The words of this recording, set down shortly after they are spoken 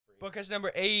Bunkast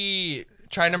number 8.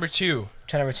 Try number 2.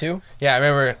 Try number 2? Yeah, I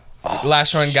remember the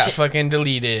last one got fucking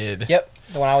deleted. Yep.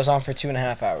 The one I was on for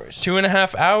 2.5 hours.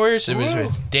 2.5 hours? It was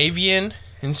with Davian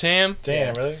and Sam.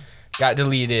 Damn, really? Got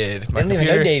deleted. I didn't even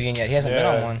know Davian yet. He hasn't been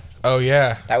on one. Oh,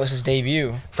 yeah. That was his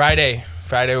debut. Friday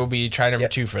will be try number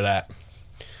 2 for that.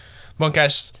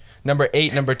 Bunkast number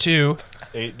 8, number 2.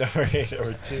 Number 8,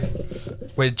 number 2.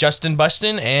 With Justin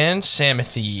Bustin and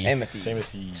Samothy.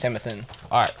 Samathan.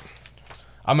 All right.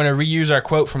 I'm going to reuse our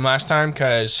quote from last time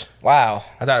because Wow.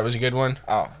 I thought it was a good one.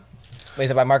 Oh. Wait,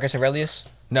 is it by Marcus Aurelius?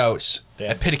 No, it's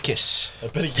Epictetus.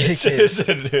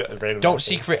 Don't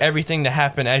seek for everything to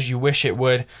happen as you wish it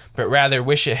would, but rather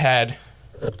wish it had.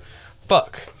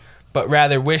 But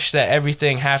rather wish that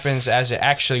everything happens as it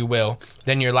actually will.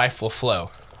 Then your life will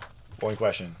flow. One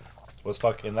question. Was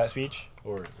fuck in that speech?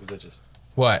 Or was it just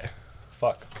What?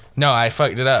 fuck? No, I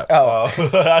fucked it up. Oh.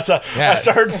 Yeah. I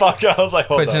started fucking. I was like,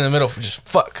 hold Put it in on. the middle for just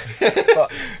fuck.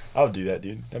 I would do that,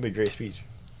 dude. That'd be a great speech.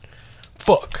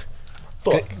 Fuck.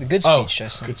 Fuck. Good speech,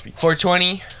 Justin. Good speech.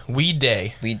 420, weed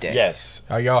day. We did. Yes.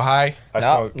 Are y'all high?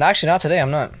 Actually, not today. I'm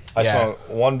not. I smoked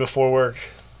one before work.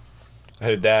 I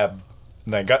had a dab.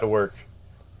 And then I got to work.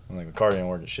 And like the car didn't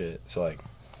work and shit. So like,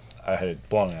 I had it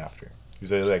blown after. Because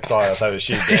they like saw I was having a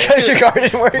shitty day. Because your car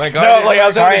didn't work? My No, like I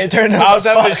was having a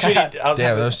shitty. Damn,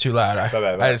 that was too loud. I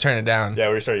had to turn it down.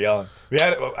 Yeah, we started yelling. I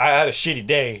had a shitty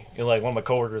day, and like one of my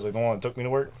coworkers, like the one that took me to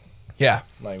work. Yeah.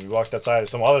 Like we walked outside,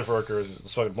 some other workers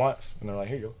smoking blunt, and they're like,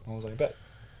 "Here you go." I was like,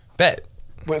 "Bet."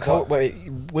 Wait,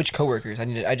 which coworkers? I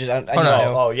need to know.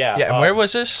 Oh yeah. Yeah, and where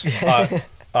was this?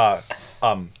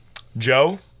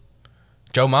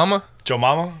 Joe Mama,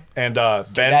 and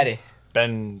Daddy.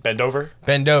 Ben Bendover.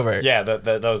 bend over. Yeah,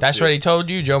 that was. That's what he told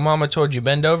you? Joe Mama told you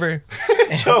bend over?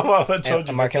 Joe Mama told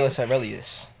you. Marcellus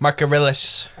Aurelius.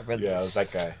 Marcellus. Yeah, it was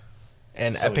that guy.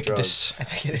 And So many Epictetus.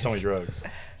 So many drugs.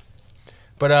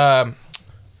 But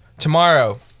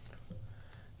tomorrow,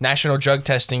 National Drug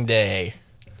Testing Day.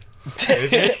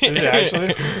 Is it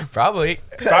actually? Probably.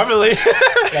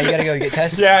 Yeah, you gotta go get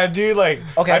tested. Yeah, dude. Like,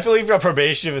 Okay. I feel like if you're on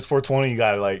probation, if it's 420, you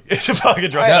gotta like it's a fucking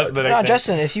drug test the next day.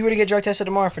 Justin, if you were to get drug tested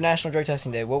tomorrow for National Drug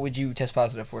Testing Day, what would you test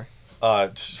positive for?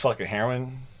 Just fucking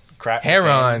heroin, crack.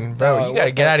 Heron, bro. You gotta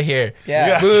get out of here.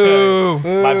 Yeah. Boo.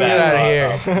 My Get out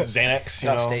bad. of here. Xanax, you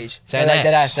Off know. stage. Xanax. Like,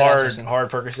 deadass, Justin. Hard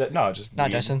Percocet. No, just Not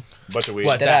weed. Justin. Bunch of weed.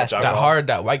 What, Deadass.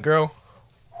 that white girl?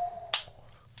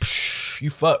 Psh, you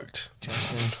fucked.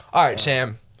 All right,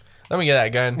 Sam. Let me get that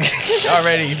gun.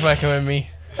 Already you fucking with me.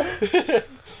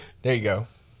 There you go.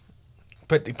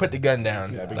 Put the gun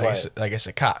down. Yeah, be like it's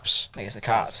the cops. I guess the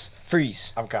cops.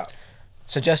 Freeze. I'm cop.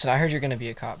 So, Justin, I heard you're gonna be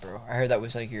a cop, bro. I heard that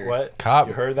was like your... What? Cop?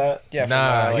 You heard that? Yeah, from,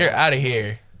 Nah, you're out of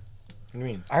here. What do you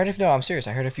mean? I heard no, I'm serious.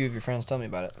 I heard a few of your friends tell me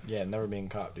about it. Yeah, never being a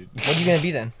cop, dude. What are you gonna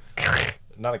be then?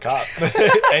 Not a cop.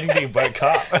 Anything but a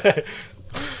cop.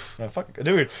 Man, fuck,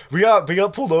 dude, we got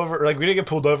pulled over. Like we didn't get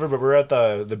pulled over, but we were at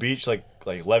the beach like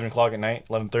 11 o'clock at night,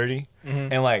 11:30,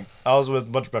 and like I was with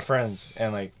a bunch of my friends,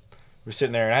 and like we're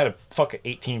sitting there, and I had a fucking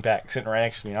 18 pack sitting right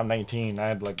next to me. And I'm 19. I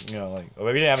had like well,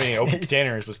 we didn't have any open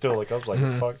containers, but still like I was like,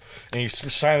 what the fuck? And he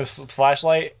shined this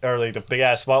flashlight or like the big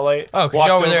ass spotlight. Oh, because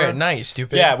you're over there at night,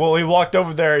 stupid. Yeah, well, he walked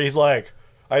over there. He's like,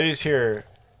 I just hear.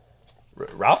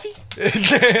 Ralphie?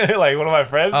 Like one of my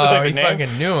friends. Oh, like, he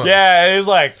fucking knew him. Yeah, he was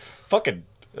like, fucking,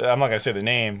 I'm not gonna say the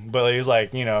name, but he was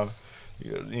like, guy.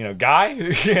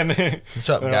 And What's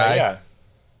up, and guy? like, yeah.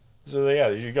 So yeah,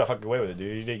 you got fucking away with it,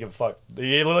 dude. You didn't give a fuck.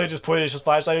 He literally just put his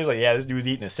flashlight. He was like, yeah, this dude's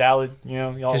eating a salad.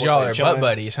 Because y'all are butt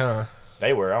buddies, huh?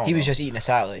 They were. I don't He know. was just eating a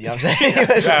salad. You know what I'm saying?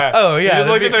 Yeah. Oh, yeah,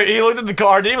 He looked at the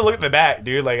car. Didn't even look at the back,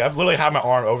 dude. Like I've literally had my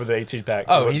arm over the 18 pack.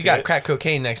 Oh, he's got crack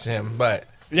cocaine next to him, but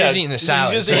he's eating the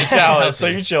salad. He's just so eating he's salad, healthy. so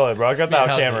you chilling, bro. I got that on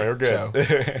Healthy, camera. We're good.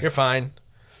 so you're fine.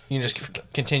 You can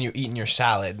just continue eating your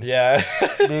salad. Yeah.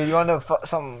 Dude, you want to know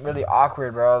something really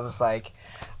awkward, bro? It was like,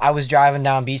 I was driving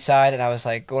down Beachside and I was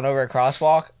like going over a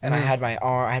crosswalk and I had my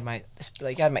arm, I had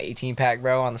my 18 pack,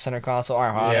 bro, on the center console,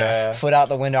 arm on Yeah. it, foot out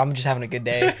the window. I'm just having a good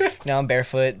day. I'm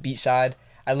barefoot, Beachside.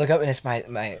 I look up and it's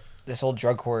this old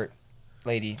drug court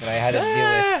lady that I had to deal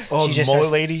with. Oh, the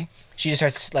mullet lady. She just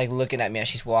starts like looking at me as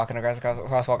she's walking across the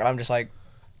crosswalk and I'm just like,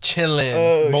 Chilling.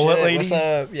 oh, Mullet shit, lady? what's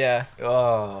up? Yeah.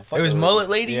 Oh, fuck It was that mullet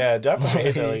lady? Yeah, definitely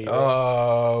hate that lady.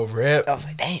 Oh, rip. I was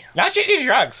like, damn. Not should do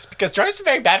drugs because drugs are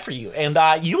very bad for you, and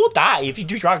you will die if you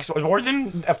do drugs more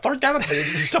than a third down.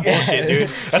 It's some bullshit, dude.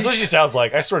 That's what she sounds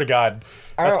like. I swear to God,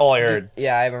 that's all I heard.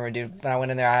 Yeah, I remember, dude. When I went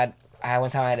in there,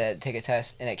 one time I had to take a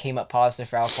test and it came up positive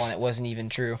for alcohol and it wasn't even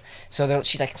true. So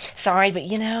she's like, sorry, but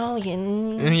you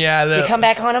Yeah, come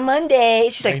back on a Monday.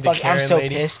 She's like, Like the fuck, I'm Karen so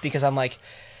lady. pissed because I'm like,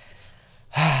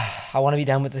 I want to be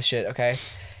done with this shit, okay?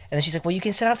 And then she's like, well, you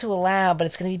can send out to a lab, but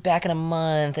it's gonna be back in a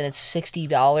month, and it's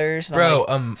 $60. And Bro,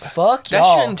 I'm like, fuck that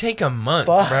y'all. shouldn't take a month,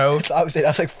 Fuck. bro. So I was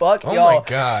like, fuck Oh y'all. my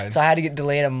god. So I had to get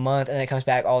delayed a month, and then it comes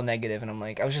back all negative, and I'm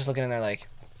like, I was just looking in there like,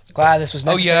 glad this was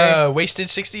Oh necessary. yeah, wasted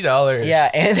 $60.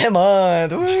 Yeah, and a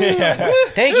month. Woo. Yeah.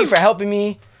 Thank you for helping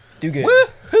me do good.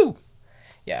 Woohoo!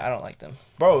 Yeah, I don't like them.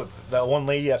 Bro, that one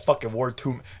lady that fucking wore it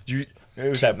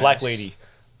was that black masks. lady.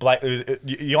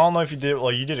 You all know if you did.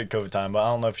 Well, you did it COVID time, but I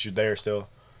don't know if you're there still.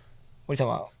 What are you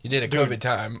talking about? You did a Dude. COVID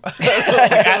time.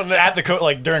 at the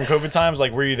like during COVID times,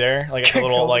 like were you there? Like at the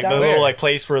little COVID time? little like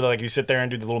place where like you sit there and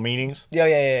do the little meetings. Yeah.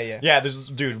 Yeah, there's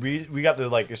dude. We got the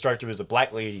like instructor was a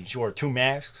black lady. She wore 2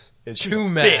 masks. And she was Two a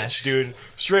masks. bitch, dude.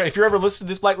 Straight. If you're ever listening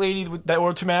to this black lady that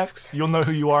wore 2 masks, you'll know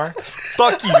who you are.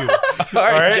 Fuck you. All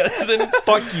right, Justin.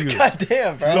 Fuck you. God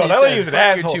damn, bro. No, He that said, lady was an "Fuck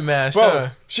your asshole. 2 masks, Bro, huh?"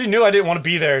 she knew I didn't want to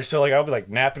be there, so like I'll be like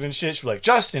napping and shit. She'd be like,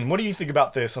 Justin, what do you think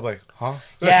about this? I'm like, huh?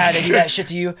 Yeah, they do that shit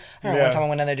to you. I remember Yeah. one time I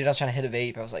went in there, dude, I was trying to hit a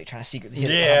vape. I was like trying to secretly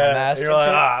hit it behind my Yeah. mask. You're and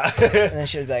like, shit. ah. And then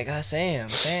she would be like, Sam.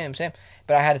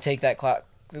 But I had to take that class.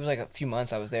 It was like a few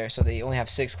months I was there, so they only have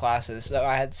 6 classes. So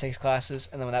I had 6 classes,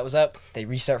 and then when that was up, they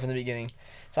restart from the beginning.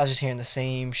 So I was just hearing the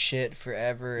same shit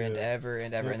forever and ever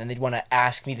and ever. And then they'd want to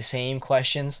ask me the same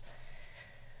questions.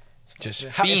 Just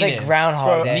It's fiending. like Groundhog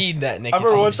Bro, Day. Need that I nicotine.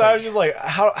 remember one time I was just like,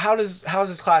 how does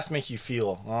this class make you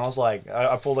feel? And I was like,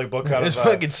 I pulled like a book out This of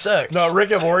fucking sucks. no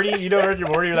Rick and Morty. You know Rick and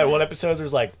Morty? That one episode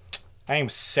there's like, I am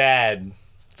sad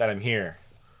that I'm here.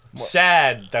 I'm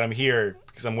sad that I'm here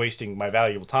because I'm wasting my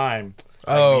valuable time.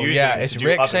 Oh, using yeah. it Is to do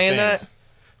Rick other saying things. that?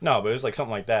 No, but it was like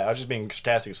something like that. I was just being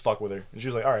sarcastic as fuck with her, and she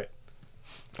was like, all right.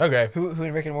 Okay. Who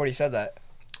in Rick and Morty said that?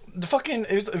 The fucking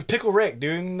it was Pickle Rick,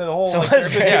 dude. The whole So like, was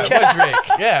therapist- Yeah, it was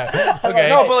Rick. Yeah. Okay.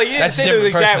 No, but like you didn't That's a say those different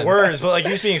exact person. words, but like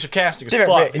he was being sarcastic as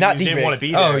Different fuck. Rick, not he deep didn't want to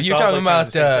Rick. be there. Oh, So you're I was, talking like,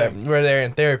 about trying to do the same thing. where they're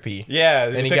in therapy. Yeah, it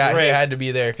was And he Pickle Rick. had to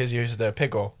be there because he was the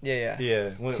pickle. Yeah.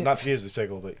 Yeah, well, not because it was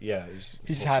pickle, but yeah, it's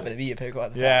He just happened to be a pickle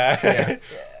at the time. Yeah. Yeah.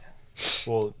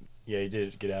 Well, yeah, he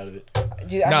did get out of it.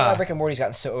 Dude, I Nah. feel like Rick and Morty's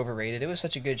gotten so overrated. It was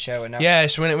such a good show, and now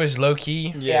Yes, when it was low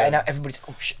key. yeah, and now everybody's like,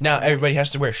 oh shit. Now everybody has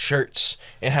to wear shirts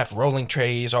and have rolling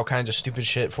trays, all kinds of stupid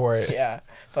shit for it. Yeah,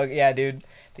 fuck yeah, dude.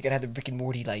 They gotta have the Rick and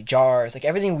Morty like jars, like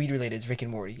everything weed related is Rick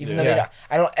and Morty. Even though Yeah.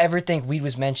 I don't ever think weed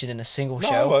was mentioned in a single No,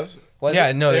 show. it was. Was Yeah,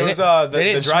 it? no, It they was didn't, they the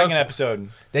didn't dragon smoke, episode.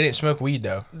 They didn't smoke weed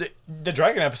though. The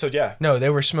dragon episode, yeah. No, they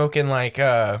were smoking like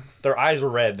Their eyes were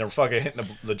red. They were fucking hitting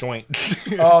the joint.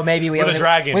 Oh, maybe we With when the they-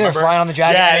 dragon. when they were remember? flying on the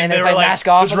dragon, Yeah, and they they were like like mask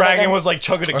off. the and dragon everything? was like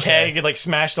chugging a Okay. keg and like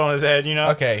smashed on his head. You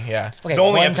know. okay, yeah. Okay, the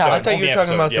only one episode. time. I thought you Only were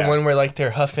talking about episode, the one where like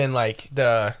they're huffing like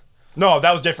the No,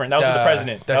 that was different. That was with the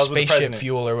president. the That was with the spaceship president.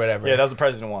 fuel or whatever. Yeah, that was the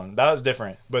president one. That was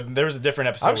different. But there was a different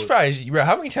episode. I'm surprised, bro.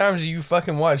 How many times do you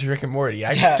fucking watch Rick and Morty?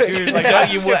 I Yeah, couldn't Dude, like tell I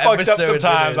you just what get fucked up episode it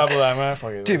sometimes. is. I'll be like, man,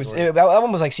 fuck it. Dude, that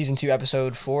one was like season 2,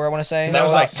 episode 4, I want to say. And that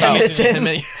was like 10 minutes in. 10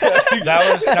 minutes.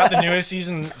 That was not the newest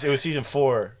season. It was season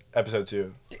 4, episode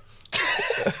 2.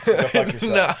 So go fuck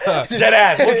yourself. Nah. Dead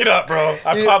ass. Look it up, bro.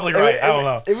 I'm Dude, probably right. I don't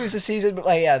know. It was the season, but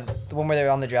like, yeah, the one where they were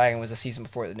on the dragon was the season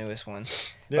before the newest one.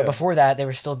 Yeah. But before that, they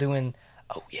were still doing,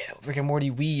 oh yeah, Rick and Morty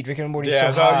weed, Rick and Morty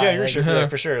Yeah, so no, high. yeah, you're like, sure, yeah,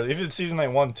 for sure. Even season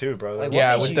like 1, 2, bro. Like,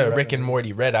 Yeah, what with made the you- Rick and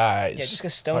Morty red eyes. Yeah, just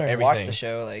because on stoners watch everything. the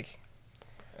show, like,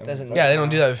 doesn't. Yeah, they don't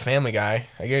do that with Family Guy.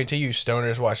 I guarantee you,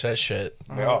 stoners watch that shit.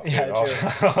 Oh, Yeah, dude, all true.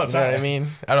 the You know what I time. mean?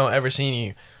 I don't ever see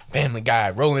any Family Guy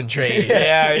rolling trays.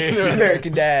 Yeah, yeah.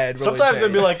 American Dad. rolling Sometimes trays.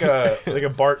 it'd be like a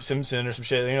Bart Simpson or some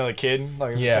shit. You know, the kid,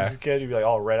 like Yeah. Simpsons kid, you'd be like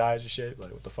all red eyes and shit.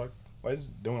 Like, what the fuck? Why is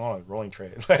it doing on a rolling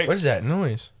tray? Like, What is that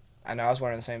noise? I know. I was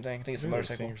wondering the same thing. I think it's a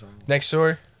motorcycle. Or something. Next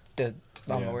door? The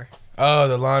lawnmower. Oh,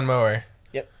 the lawnmower.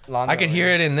 Yep. Lawnmower. I could hear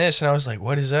it in this, and I was like,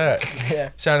 what is that? Yeah.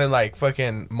 Sounded like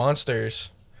fucking monsters.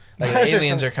 Like Monsters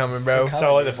aliens from- are coming, bro. They're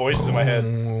Sound like the voices in my head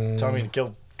Mm. telling me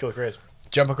to kill Chris.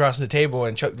 Jump across the table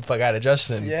and choke the fuck out of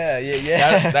Justin. Yeah,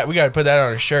 yeah. That we gotta put that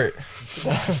on a shirt.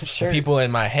 Sure. People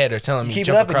in my head are telling me Keep it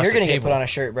jump up, and across you're the gonna get table. put on a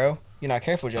shirt, bro. You're not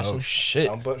careful, Justin. Oh shit!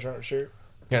 I'm button shirt, shirt.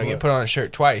 You're gonna get put on a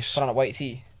shirt twice. Put on a white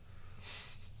tee.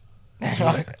 You don't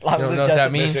know what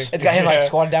that means? It's got him like Yeah.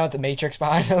 squatted down with the Matrix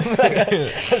behind him.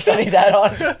 Sunny's hat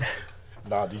on.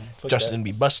 Nah, dude. fuck Justin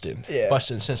be busting. Yeah.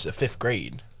 Busting since the 5th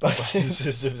grade. That.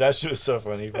 That shit was so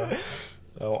funny, bro.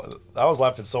 I was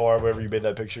laughing so hard whenever you made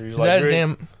that picture. You was Is like, that a "Great."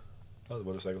 damn? That was a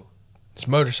motorcycle. It's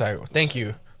motorcycle. Thank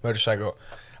you, motorcycle.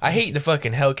 I hate the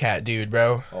fucking Hellcat dude,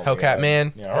 bro. Oh, Hellcat yeah.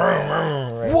 man.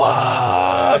 Yeah.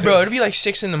 What? Bro, it'd be like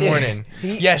 6 in the Dude, morning.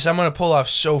 he- Yes, I'm gonna pull off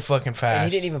so fucking fast.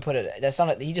 And he didn't even put it. That's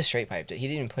not. He just straight piped it. He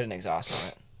didn't even put an exhaust on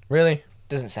it. Really?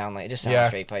 Doesn't sound like it. Just sounds Yeah.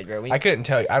 straight piped, bro. I couldn't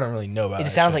tell you. I don't really know about It that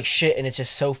just sounds shit. like shit, and it's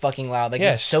just so fucking loud. Like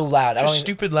Yes. it's so loud. I Just don't. Even,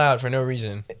 stupid loud for no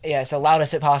reason. yeah, it's the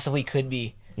loudest it possibly could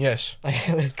be. Yes.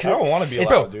 I don't want to be Bro,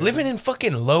 allowed, dude. living in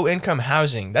fucking low-income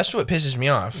housing, that's what pisses me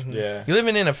off. Yeah. You're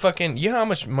living in a fucking... You know how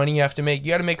much money you have to make?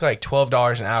 You got to make like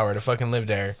 $12 an hour to fucking live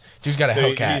there. Dude's got a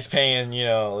Hellcat. He's paying,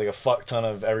 like a fuck ton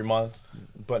of every month,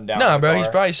 putting down. No, bro, he's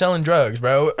probably selling drugs,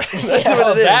 bro. That's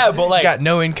what it is. That, but like, he's got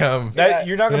no income.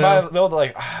 You're not gonna be able to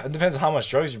like. It depends on how much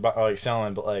drugs you're like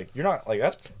selling, but like you're not like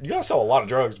you gotta sell a lot of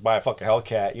drugs to buy a fucking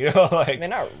Hellcat, like. I mean,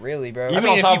 not really, bro. Even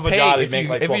on top of a job, they make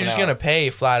like if you're just gonna pay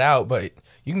flat out, but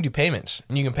you can do payments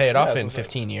and you can pay it off in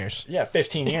 15 years. Yeah,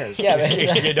 15 years. Yeah,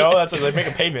 that's they're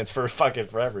making payments for fucking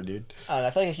forever, dude. I don't know. I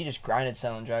feel like if you just grinded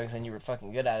selling drugs and you were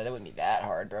fucking good at it, it wouldn't be that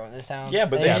hard, bro. In this town. Yeah,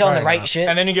 but you're selling the right not. shit.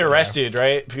 And then you get arrested,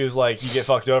 right? Because like you get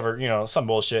fucked over, some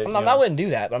bullshit. I wouldn't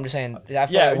do that, but I'm just saying. I feel like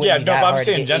it wouldn't be that but I'm hard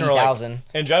saying to in get general, 80,000.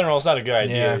 in general, it's not a good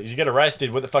idea. Yeah. You get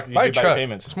arrested, what the fuck do you Buy a do by truck.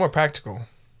 payments? It's more practical.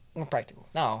 More practical.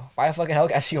 No, buy a fucking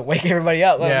Hellcat so you'll wake everybody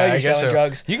up. Let them know I you're guess selling so.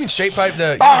 drugs. You can straight pipe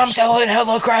the... I'm selling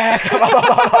hella crack.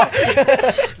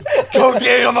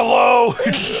 Cocaine on the low.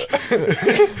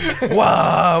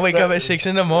 Wow, wake up at 6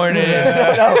 in the morning.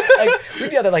 No, like, we'd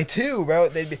be out there like 2, bro.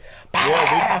 They'd be...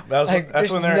 Yeah, dude. That's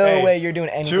there's when they're no way you're doing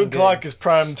anything 2 o'clock good. is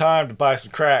prime time to buy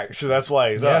some crack, so that's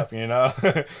why he's up, Yeah, That's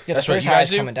the what first you high guys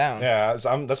is do? coming down. Yeah,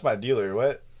 that's my dealer.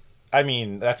 What? I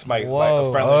mean, that's my Whoa.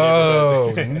 like, friendly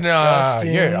Oh, neighborhood. nah.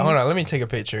 Justin. Hold on, let me take a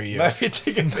picture of you. Let me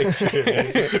take a picture.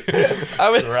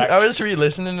 I Correct. was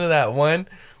re-listening to that one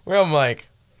where I'm like,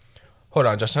 hold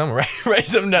on, Justin, I'm gonna write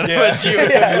something down Yeah. about you.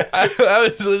 I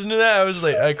was listening to that. I was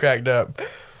like, I cracked up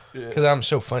because I'm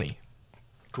so funny.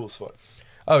 Cool as fuck.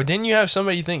 Oh, didn't you have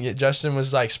somebody think that Justin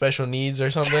was like special needs or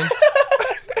something?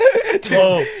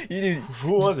 Oh, Dude,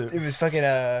 who was it? it was fucking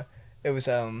it was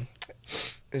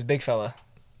big fella.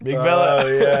 Big fella. Oh,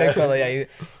 yeah. Big fella, yeah.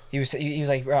 He was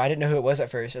like, bro, I didn't know who it was at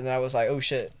first, and then I was like, oh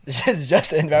shit, this is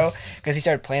Justin, bro, because he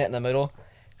started playing it in the middle,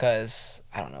 because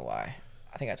I don't know why.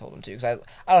 I think I told him to, because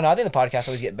I don't know. I think the podcasts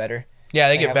always get better. Yeah,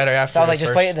 they get better after. So I was like, the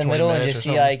just play it first in the 20 middle and minutes just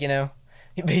or see, something.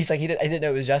 like, But he's like, I didn't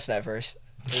know it was Justin at first.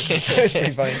 It was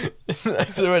pretty funny.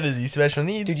 So what is he? Special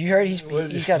needs? Dude, you heard he's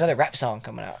got another rap song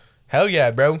coming out. Hell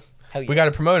yeah, bro. Hell yeah. We got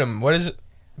to promote him. What is it?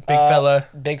 Big fella.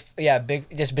 Big fella.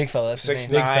 That's his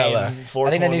 6'9", name. Big fella. I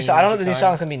think the new song. I don't know what the new 6'9".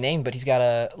 song's gonna be named, but he's got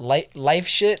a life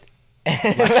shit.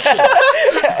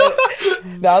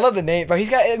 No, I love the name, bro. He's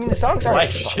got. I mean, the songs aren't.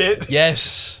 Life shit.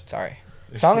 Yes. Sorry,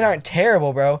 songs aren't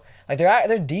terrible, bro. Like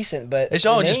they're decent, but It's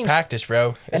all the just names- practice,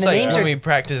 bro. It's the like names when are- we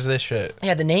practice this shit.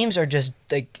 Yeah, the names are just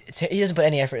like he doesn't put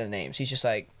any effort in the names. He's just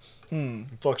like,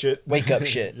 Fuck shit. wake up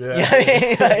shit. Yeah. You know what I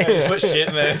mean? Like, Just put shit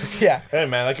in there. yeah, Hey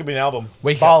man, that could be an album.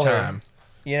 Wake Baller. up time.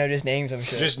 just names them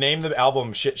shit. Just name the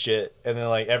album shit, and then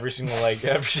like every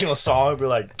single song be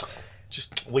like,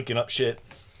 just waking up shit.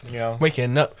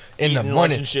 Waking up in the Eating lunch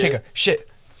morning, and shit. take a shit.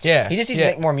 Yeah. He just needs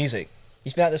yeah. to make more music.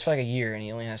 He's been out this for like a year and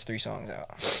he only has 3 songs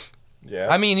out. Yeah.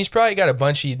 I mean, he's probably got a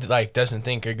bunch he like doesn't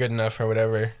think are good enough or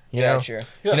whatever. You know. Sure.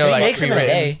 Yeah, You so know, He like makes them in a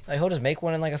pre-written. day. Like he'll just make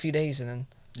one in like a few days and then.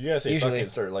 you gotta say usually- fucking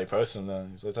start like posting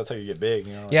them. That's how you get big.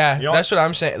 Like, Yeah, you know that's what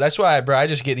I'm saying. That's why, bro. I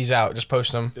just get these out, just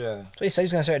post them. Yeah. That's what he said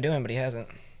he's gonna start doing, but he hasn't.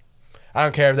 I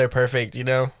don't care if they're perfect. You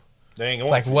know, They ain't going.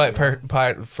 like to, what you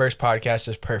know? first podcast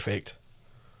is perfect?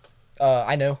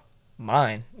 I know.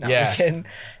 Mine. No, I'm Yeah. just kidding.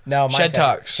 No, mine's Shed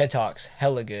got- Talks. Shed Talks.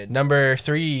 Hella good. Number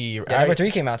 3. Yeah, number 3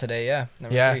 came out today, yeah.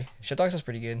 Number Yeah. 3. Shed Talks is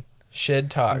pretty good. Shed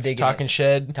Talks. digging Talking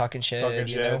Shed. Talking shit. Talking you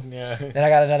shit. know. Yeah. Then I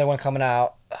got another one coming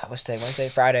out. What's today? Wednesday?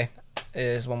 Friday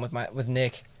is one with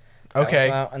Nick. That one's Okay.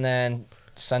 coming out. And then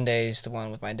Sunday's the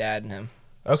one with my dad and him.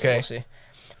 So Okay. we'll see.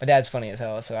 My dad's funny as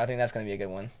hell, so I think that's gonna be a good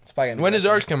one. It's probably gonna be When the is best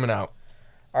one. ours coming out?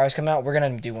 Ours coming out. We're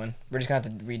gonna do one. We're just gonna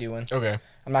have to redo one. Okay.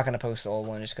 I'm not gonna post the old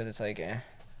one just because it's like,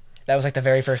 that was like the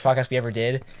very first podcast we ever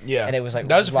did. Yeah. And it was like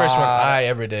that was the first one raw. I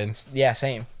ever did. Yeah,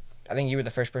 same. I think you were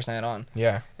the first person I had on,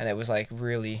 Yeah. and it was like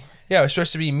really. Yeah, it was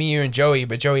supposed to be me, you, and Joey,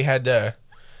 but Joey had to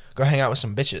go hang out with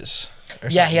some bitches. Or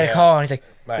Yeah, he had a Yeah. call, and he's like,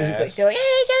 My they're ass. like,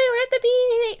 hey, Joey, we're at the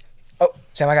beach. Oh,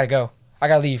 Sam, I gotta go. I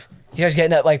gotta leave. He starts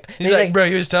getting up like. He's like, bro,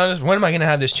 he was telling us, when am I going to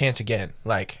have this chance again?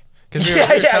 Like, because we were, Yeah,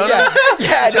 we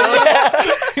were telling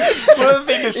him. One of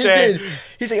the things to He say. did.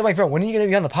 He's like, I'm like, bro, when are you gonna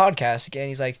be on the podcast again?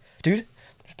 He's like, dude,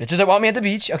 there's bitches that want me at the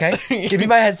beach. Okay, give me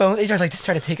my headphones. He starts like just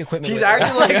trying to take equipment. He's with him.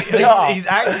 acting like No. he's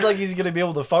acting like he's gonna be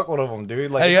able to fuck one of them,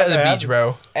 dude. Like Hey, it's you not at the gonna beach, happen.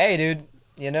 bro. Hey, dude,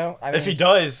 you know, I mean, If he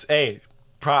does, hey,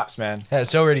 props, man. Yeah,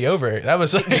 it's already over. That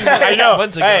was like I know.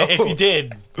 months ago. Hey, if you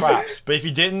did, props. But if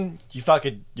you didn't,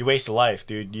 you wasted life,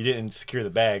 dude. You didn't secure the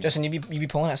bag. Justin, you be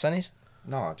pulling at Sunny's?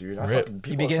 No, dude. Rip.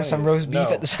 People You be at getting some Sunny's- roast beef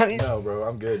no, at the Sunny's? No, bro.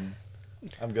 I'm good.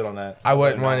 I'm good on that. I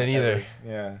wouldn't No, want it either. ever.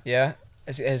 Yeah. Yeah.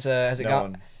 Has it No gone?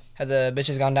 one. Have the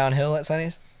bitches gone downhill at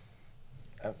Sunny's?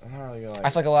 I'm not really gonna like. I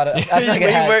feel like a lot of. I feel like it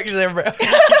He has. works there, bro.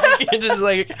 You just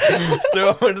like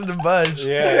throw them under the bus.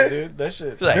 Yeah, dude, that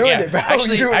shit. Like, Ruined it, bro.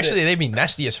 Actually, they'd be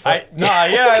nasty as fuck. I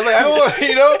don't want,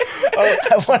 you know.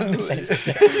 I wanted to say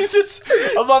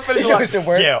something. I'm not finna be goes to like,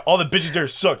 work. yeah, all the bitches there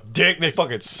suck dick. They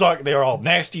fucking suck. They are all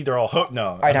nasty. They're all hooked. No,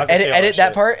 All right, now edit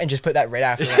that part and just put that right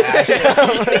after my ass.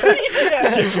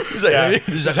 He's like, Yeah,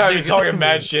 just have me talking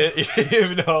mad shit,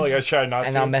 even though like I try not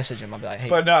And to. I'll message him. I'll be like, hey,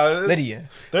 But no, Lydia.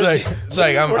 it's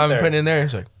like I'm there. putting in there.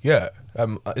 It's like, yeah,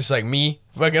 it's like me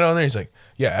fucking on there. He's like,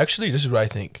 yeah, actually, this is what I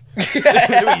think. You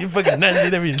fucking nasty.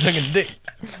 That be fucking dick.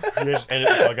 You just edit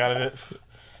the fuck out of it.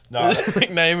 No, It's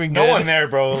like not even no good. one there,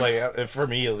 bro. Like for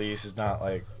me at least, it's not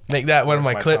like. Make that one of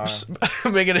my Worth my clips.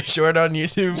 Making it short on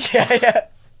YouTube. Yeah.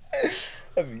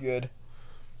 That'd be good.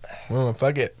 Well,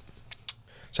 fuck it.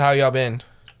 So how y'all been?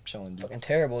 Chilling, dude. Fucking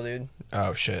terrible, dude.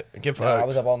 Oh shit. Get No, fucked. I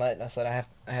was up all night. That's what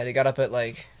I got up at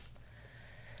like.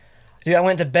 Dude, I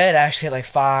went to bed actually at like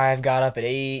 5. Got up at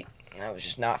 8. I was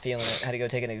just not feeling it. Had to go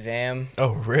take an exam. Oh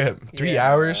rip. 3 Yeah,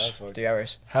 hours. 3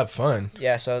 hours. Have fun.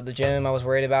 Yeah. So the gym, I was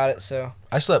worried about it. So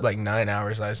I slept like 9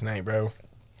 hours last night, bro.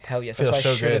 hell yes, that's Feels what I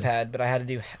so should have good. had. But I had to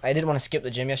do. I didn't want to skip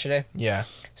the gym yesterday, Yeah.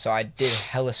 so I did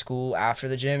hella school after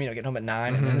the gym. You know, getting home at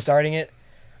 9 and Mhm. then starting it.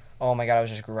 Oh my god, I was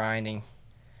just grinding.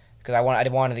 Because I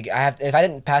wanted to. If I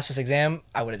didn't pass this exam,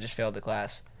 I would have just failed the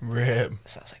class. Rip.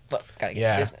 So I was like, fuck, gotta get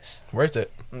Yeah. business. Worth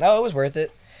it. No, it was worth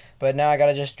it. But now I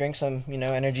gotta just drink some,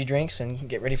 energy drinks and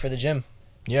get ready for the gym.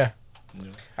 Yeah.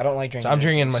 I don't like drinking. So I'm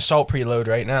drinking my energies. salt preload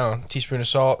right now. Teaspoon of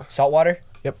salt. Salt water.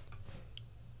 Yep.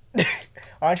 Why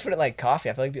don't you put it in, like coffee?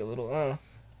 I feel like it'd be a little. I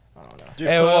don't know. Dude,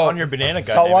 Hey, put it well, on your banana.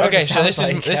 salt goddamn. water Okay, just so this sounds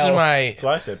is like this is hell. my That's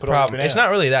what I said. Put it on your problem. banana. It's not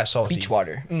really that salty. Beach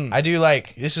water. I do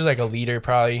like this is like a liter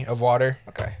probably of water.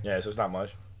 Okay. Yeah, so it's not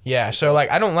much. Yeah, so like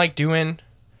I don't like doing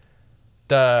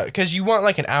because you want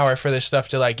like an hour for this stuff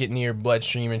to like get into your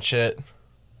bloodstream and shit.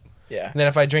 Yeah. And then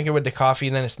if I drink it with the coffee,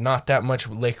 then it's not that much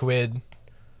liquid.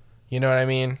 You know what I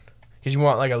mean? Because you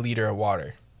want like a liter of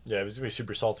water. Yeah, if it's gonna be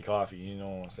super salty coffee, you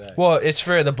don't want that. Well, it's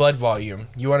for the blood volume.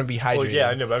 You want to be hydrated. Well, yeah,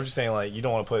 I know, but I'm just saying, like, you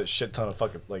don't want to put a shit ton of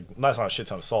fucking, like, not a shit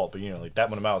ton of salt, but, like,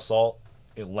 that amount of salt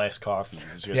in less coffee.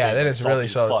 Yeah, then it's really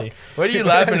salty. What are you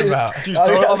laughing about? Dude,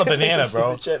 throw it on the banana,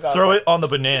 bro. Shit about Throw it on the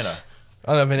banana.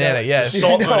 On the banana, yes. Just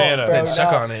salt No, banana. bro, And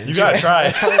suck no. on it. You gotta try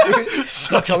it.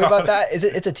 Tell me about that.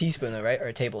 It's a teaspoon though, right? Or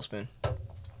a tablespoon?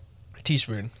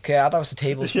 Teaspoon. Okay, I thought it was a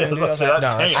tablespoon. Yeah, dude. I was say like,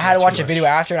 that. no, Dang it's I had to too watch a much. video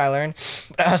after and I learned.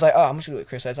 But I was like, oh, I'm just gonna do what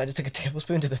Chris says. I just took a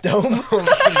tablespoon to the dome.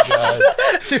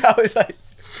 Dude, I was like,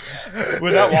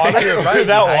 Without water? You're right,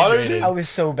 Without water? dehydrated. dude? I was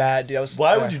so bad, dude. I was.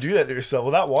 Why would you do that to yourself?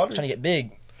 Without water? trying to get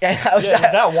big? Yeah, I was. Yeah,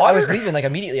 without I was water? leaving like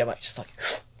immediately. I'm like, just like,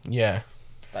 Yeah.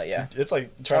 but yeah. It's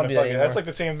like Don't trying to do that fucking. That's anymore. like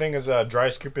the same thing as dry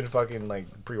scooping fucking like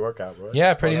pre-workout, bro.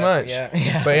 Yeah, pretty Yeah, much.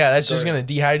 Yeah. But yeah, that's just Sorry. gonna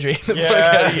dehydrate the fuck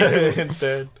out of you. Yeah,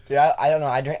 instead. Dude, I don't know.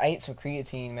 I ate some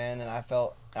creatine, man, and I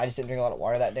just didn't drink a lot of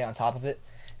water that day on top of it,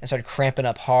 and started cramping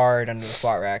up hard under the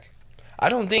squat rack. I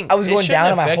don't think I was it going shouldn't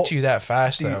down on my affect whole- you that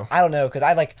fast Dude, though. I don't know, cause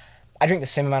I drink the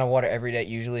same amount of water every day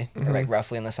usually, or like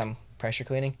roughly, unless I'm pressure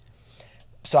cleaning.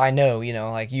 So I know,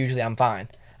 like usually I'm fine.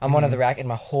 I'm under the rack, and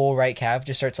my whole right calf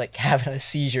just starts like having a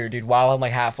seizure, dude, while I'm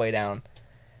like halfway down.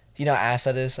 Do you know how ass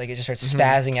that is? Like it just starts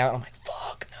spazzing out. And I'm like,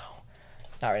 fuck no,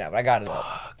 not right now, but I got it. Up.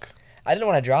 Fuck. I didn't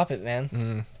want to drop it,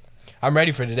 man. I'm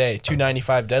ready for today.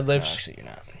 295 No, deadlifts. actually, you're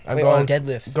not. I'm Wait, going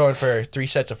deadlifts. Going for 3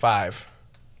 sets of 5.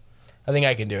 I think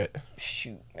I can do it.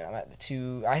 Shoot, man, I'm at the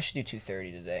 2. I should do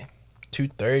 230 today.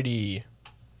 230.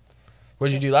 What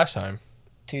did you do last time?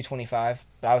 225.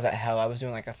 But I was at hell. I was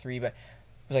doing like a 3, but it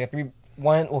was like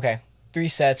a 3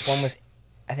 sets. One was,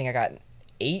 I think I got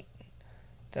 8.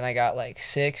 Then I got like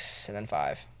 6, and then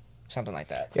 5, something like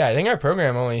that. Yeah, I think our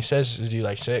program only says to do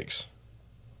like 6.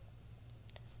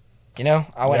 I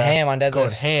went Yeah, ham on Going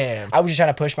deadlifts. ham. I was just trying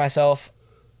to push myself,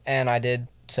 and I did.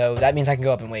 So that means I can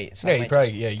go up in weight. So I Yeah, you might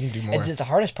probably just- you can do more. It's just the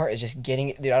hardest part is just getting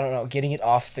it. Dude, I don't know, getting it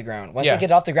off the ground. Once I Yeah.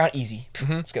 get it off the ground, easy. Mhm.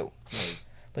 Let's go.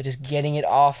 But just getting it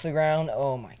off the ground,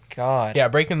 oh my god. Yeah,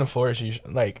 breaking the floor is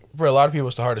usually, like for a lot of people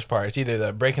it's the hardest part. It's either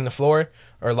the breaking the floor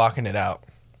or locking it out.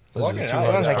 Those are Locking the it two out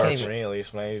Sometimes hardest I can't parts. even- for me, at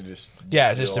least, when I just.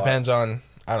 Yeah, it do just a lot. depends on.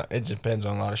 It depends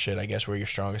on a lot of shit. I guess where you're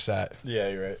strongest at. Yeah,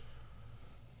 you're right.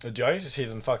 Dude, I used to see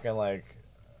them fucking like.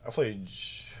 I played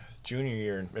junior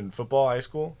year in football, high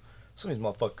school. Some of these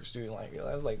motherfuckers, dude,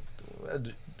 I'd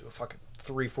do fucking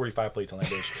 345 plates on that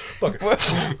bitch. Fucking.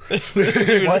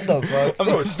 What the fuck? I'm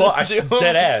going slow. I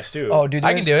dead ass, dude. Oh, dude,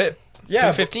 I can do it.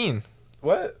 yeah. 315.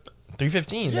 What?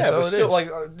 315. Yeah, That's but all still, it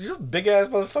is. like, you're a big ass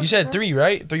motherfucker. You said bro. 3,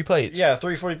 right? 3 plates. Yeah,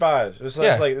 345. It's like,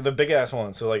 Yeah. it's like the big ass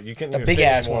one. So like you can't The even big fit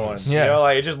ass any more ones. ones. Yeah. You know,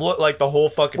 like it just looked like the whole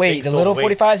fucking. Wait, thing's the full little of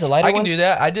weight. 45s, the lighter I can ones? do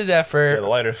that. I did that for. Yeah, the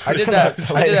lighter. I did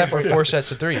that for 4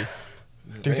 sets of 3.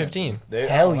 315.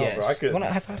 Hell yes. You want a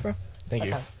high five, bro? Thank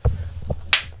you.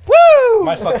 Woo!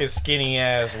 My fucking skinny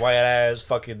ass, white ass,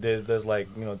 fucking does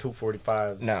like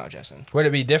 245. No, Justin. Would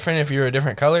it be different if you were a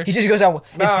different color? He just goes out.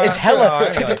 It's hella. No, I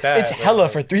ain't like that, it's but hella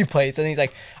like- for 3 plates, and he's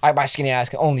like, my skinny ass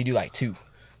can only do like 2.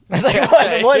 That's like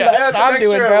that's one. Yeah, That's what I'm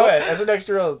doing, bro. That's an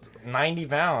extra 90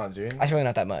 pounds, dude. That's really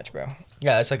not that much, bro.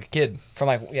 Yeah, that's like a kid. From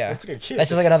like That's like a kid. That's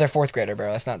just like another 4th grader,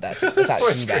 bro. That's not that. That's not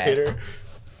too bad.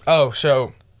 Oh,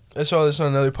 so I saw this on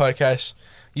another podcast.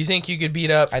 You think you could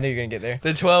beat up I knew you were gonna get there, the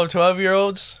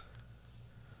 12-year-olds?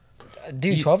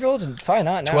 dude. 12-year-olds probably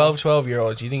not now.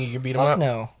 12-year-olds. You think you could beat them Fuck up?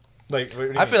 no. Like,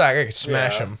 I feel like I could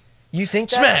smash them. You think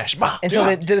that? Smash! Bah, And so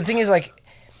yeah. the thing is, like,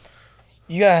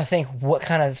 you gotta think, what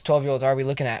kind of 12-year-olds are we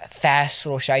looking at? Fast,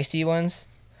 little shiesty ones?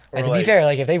 Like, Or to be like- fair,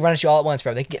 like, if they run at you all at once,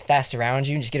 bro, they can get fast around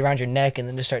you and just get around your neck and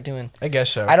then just start doing... I guess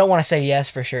so. I don't want to say yes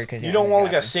for sure, because... you don't want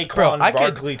like a Saquon Bro,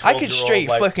 Barkley I could 12-year-old, straight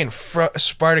like, fucking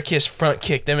Spartacus front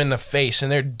kick them in the face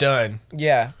and they're done.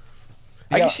 Yeah.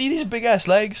 I Yeah. can see these big ass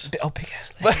legs. Oh, big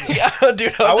ass leg. But yeah,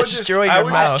 dude, I'll destroy I your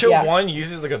would mouth. just kill Yeah. one, use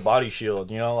it as like a body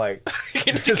shield, like.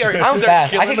 I'm Start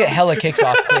fast. I killing could get them. hella kicks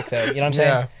off quick, though. You know what I'm saying?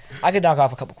 Yeah. I could knock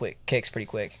off a couple quick kicks pretty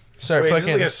quick. Start Wait, is this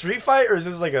fucking. like a street fight or is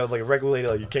this like a regular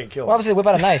like you can't kill? Well, obviously, whip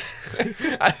out a knife.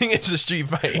 I think it's a street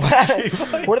fight.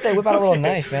 What if they whip out a little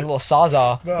knife, man? A little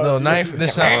sawzall. Little knife.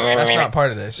 That's not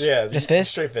part of this. Yeah, Just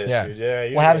fist? straight fist. Yeah. Dude.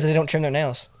 Yeah. What happens if they don't trim their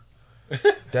nails?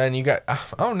 Then you got. I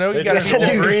don't know. You It's got like to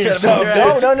some green or No,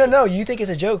 something. no. You think it's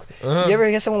a joke. Uh-huh. You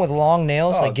ever get someone with long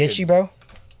nails, Oh, like, get dude. you, bro?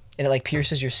 And it, like,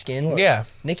 pierces your skin? Yeah.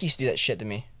 Nick used to do that shit to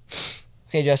me.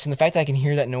 Okay, Justin, the fact that I can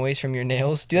hear that noise from your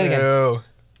nails. Do that again. No.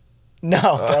 No,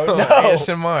 bro. Oh, No.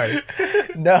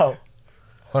 ASMR. No.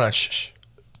 Hold on. Shh.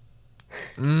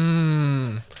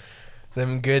 Mmm.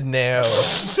 Them good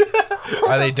nails.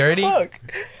 Are they dirty? Fuck.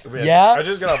 Yeah. I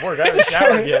just got off work. I haven't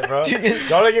showered yet, bro. Dude,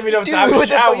 Don't give me enough Dude, time to what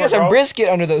the fuck? shower, You got some bro. brisket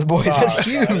under those boys. That's Oh,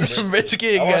 huge. Some brisket.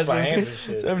 You I got wash my hands and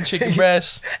some, shit. some chicken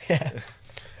breast. Yeah.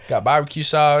 Got barbecue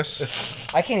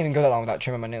sauce. I can't even go that long without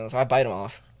trimming my nails. I bite them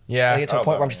off. Yeah. I get to a Oh,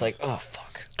 point where I'm my just like, oh,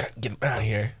 fuck. Get them out of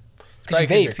here. Because you Probably vape.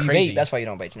 'cause You you're vape. crazy. That's why you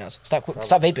don't bite your nails. Stop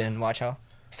vaping and watch how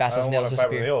fast I those don't nails want to fight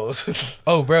with disappear. nails.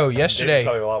 Oh, bro. They're Yesterday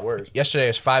probably a lot worse. I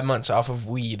was 5 months off of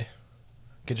weed.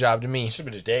 Good job to me. Should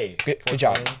be today. Good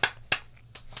job.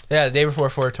 Yeah, the day before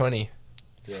 420.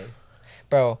 Yeah.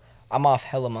 Bro, I'm off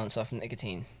hella months off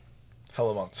nicotine.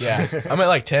 Hella months. Yeah. I'm at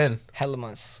like 10. Hella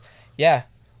months. Yeah.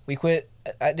 We quit.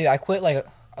 I quit like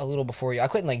a little before you. I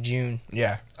quit in like June.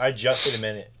 Yeah. I just did a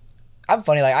minute. I'm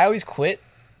funny. Like, I always quit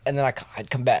and then I'd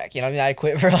come back. You know what I mean? I'd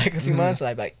quit for like a few months and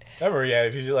I'd be like, Remember, yeah,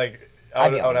 if you like, I'd I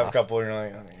be would on have a off. couple and you're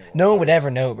like, no one would ever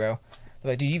know, bro.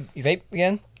 They're like, dude, you vape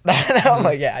again? I'm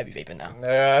like, yeah, I'd be vaping now. And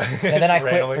then I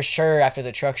quit randomly. for sure after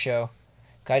the truck show.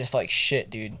 'Cause I just felt like shit,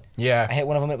 dude. I Yeah. hit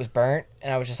one of them, it was burnt,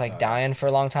 and I was just like dying for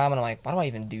a long time, and I'm like, why do I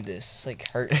even do this? It's like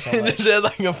hurts so much. This is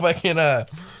like a fucking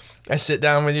I sit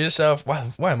down with yourself. Why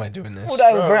am I doing this? Well,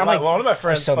 I was Bro, burnt. I'm like, one of my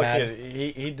friends, so fucking, mad.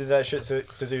 he did that shit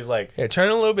since he was like, Here, turn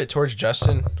a little bit towards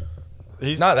Justin.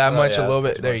 he's Not that much, yeah, a little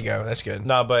that's bit. too There much. you go. That's good.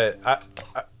 No, but I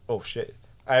oh shit.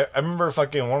 I remember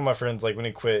fucking one of my friends, like when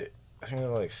he quit, I think it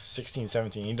was like 16,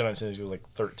 17. He'd done it since he was like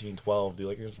 13, 12, dude.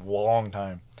 Like it was a long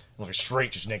time. Like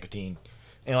straight just nicotine.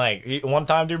 And like one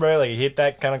time, dude, bro, like he hit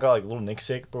that, kind of got like a little nick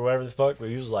sick or whatever the fuck. But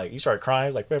he was like, he started crying. He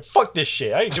was like, man, fuck this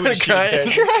shit. I ain't doing this shit.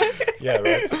 Again. Yeah,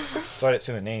 right. So I didn't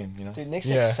say the name, you know. Dude, Nick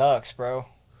Yeah. sucks, bro.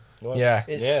 What? Yeah.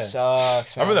 It Yeah.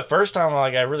 sucks, I man. remember the first time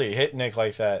like I really hit Nick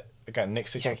like that. I got Nick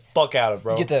sick the fuck out of,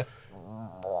 bro. You get the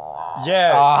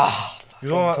Yeah.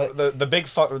 He's one fucking of the big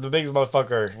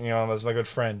motherfucker. You know, that's my good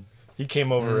friend. He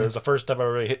came over. It was the first time I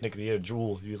really hit Nick. He had a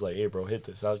jewel. He was like, "Hey, bro, hit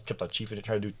this." I kept on chiefing it,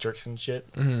 trying to do tricks and shit.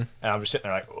 And I'm just sitting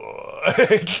there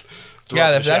like,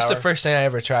 Yeah, that's the shower. first thing I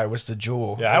ever tried was the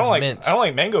Jewel. Yeah, It I was don't like mint. I don't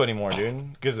like mango anymore,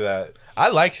 dude, because of that. I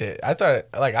liked it. I thought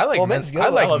I like Well, mint's good. I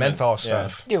like I love mint. menthol Yeah.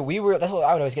 stuff. dude. That's what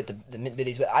I would always get the mint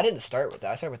biddies, but I didn't start with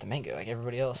that. I started with the mango, like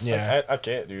everybody else. Yeah. I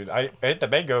can't, dude. I hit the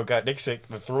mango, got Nick sick,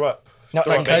 but threw up. No,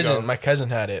 Threw My up cousin, my cousin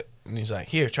had it, and he's like,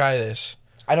 "Here, try this."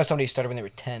 I know somebody who started when they were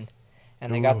 10,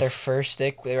 and they got their Oof. first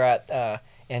stick. They were at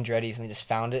Andretti's, and they just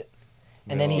found it.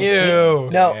 And then he Ew.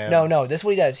 Damn. no. This is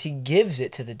what he does. He gives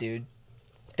it to the dude.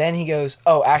 Then he goes,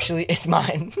 "Oh, actually, it's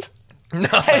mine." No. No,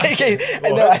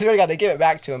 I swear to God, they give it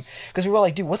back to him because we were all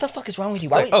like, "Dude, what the fuck is wrong with you?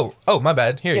 Why Like, didn't oh, my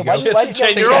bad. Here yeah, you why, go. did- why did you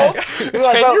 10-year-old? We were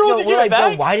like, bro, 10-year-old no, to we're give like, it bro,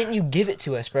 back? why didn't you give it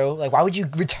to us, bro? Like, why would you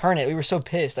return it? We were so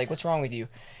pissed. Like, what's wrong with you?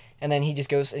 And then he just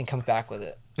goes and comes back with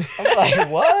it. I'm like,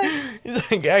 what? He's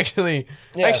like, actually,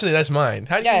 Yeah. that's mine.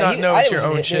 How do you not know it's your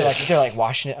own shit? They're like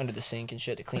washing it under the sink and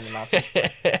shit to clean them out.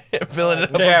 Filling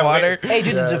it up Yeah, with water. Hey,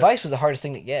 dude, Yeah. the device was the hardest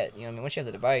thing to get. You know what I mean? Once you have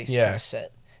the device, Yeah. you're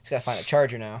set. Just gotta find a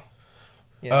charger now.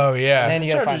 You know? Oh yeah. And then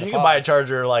you gotta find the You can buy a pods.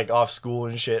 charger like off school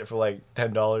and shit for like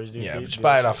 $10. Dude. Yeah, just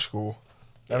buy it off school.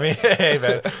 I mean, hey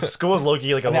man, school is low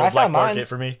key like a I little black found mine. market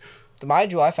for me. My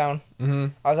jewel I found. Mm-hmm.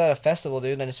 I was at a festival,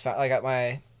 dude, and I just found, like, at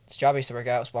this job I used to work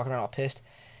at. I was walking around all pissed,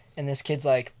 and this kid's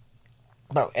like,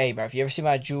 bro, hey, bro, if you ever see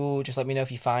my jewel, just let me know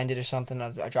if you find it or something.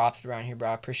 I dropped it around here, bro.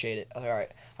 I appreciate it. I was like, all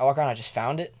right. I walk around, I just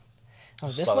found it. I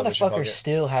was like, this Saw that bitch in motherfucker pocket.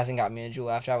 still hasn't got me a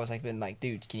jewel after I was like, been like,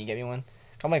 dude, can you get me one?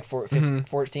 I'm like 14,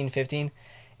 15,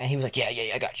 and he was like, yeah,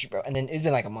 I got you, bro. And then it's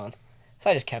been like a month, so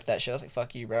I just kept that shit. I was like,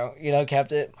 fuck you, bro. You know,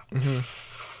 kept it.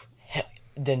 Hell,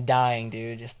 then dying,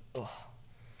 dude. Just, ugh.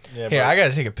 Yeah, Here, bro. I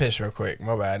gotta take a piss real quick.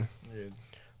 My bad.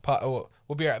 Yeah.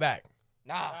 We'll be right back.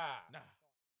 Nah. Nah.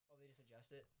 Oh, they just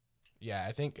adjust it? Yeah,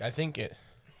 I think it.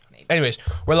 Maybe. Anyways,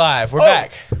 we're live. We're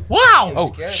back. Wow. Dude,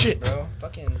 Oh, scared me, shit. bro.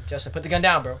 Fucking Justin, put the gun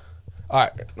down, bro. All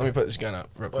right, let me put this gun up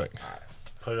real quick.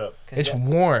 Put it up. It's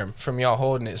warm from y'all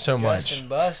holding it so much. Justin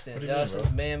busting. What do you mean,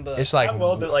 Justin's man busting. It's like I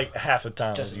welded it like half the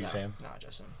time as Justin, you, Sam. Nah,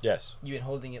 Justin. Yes. You been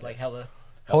holding it like hella.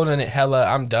 holding it hella.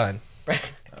 I'm done.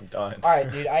 I'm done.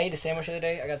 Alright, dude, I ate a sandwich the other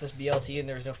day. I got this BLT and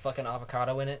there was no fucking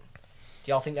avocado in it.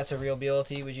 Do y'all think that's a real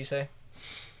BLT, would you say?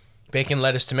 Bacon,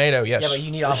 lettuce, tomato. Yes. Yeah, but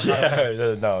you need avocado.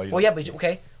 Yeah, no. Well, yeah, but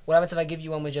okay. What happens if I give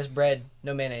you one with just bread,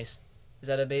 no mayonnaise? Is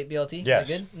that a BLT? Yes.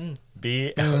 Is that good? Mm.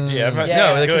 BLT. I'm not Yeah, saying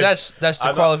no, it's because good. that's the I'm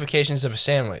not- qualifications of a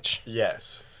sandwich.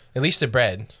 Yes. At least the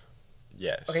bread.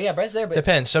 Yes. Okay, yeah, bread's there, but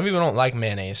Depends. Some people don't like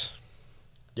mayonnaise.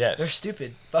 Yes. they're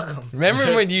stupid. Fuck them.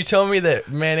 Remember when you told me that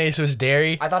mayonnaise was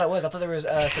dairy? I thought it was. I thought there was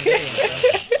some dairy in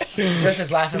it, bro.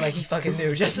 Justin's laughing like he fucking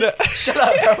knew. Justin, shut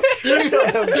up, bro. You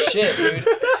don't know shit,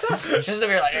 dude. Just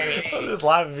over here like, hey. I'm just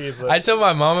laughing because I told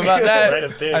my mom about Random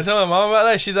that. thing. I told my mom about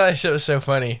that. She thought that shit was so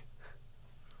funny.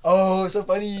 Oh, it's so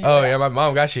funny. Oh yeah, my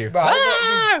mom got you. Bro, I Ah!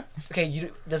 don't know, dude. Okay,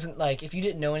 you doesn't like if you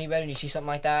didn't know any better and you see something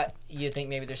like that, you think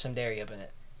maybe there's some dairy up in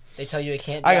it. They tell you it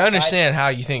can't. Be I outside understand how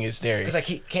you think it's dairy. because like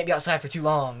it can't be outside for too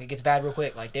long. It gets bad real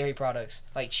quick, like dairy products,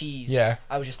 like cheese. Yeah.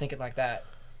 I was just thinking like that.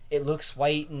 It looks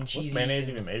white and What's cheesy. mayonnaise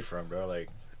and- even made from, bro? Like,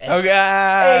 and- Oh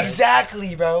god.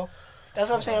 Exactly, bro. That's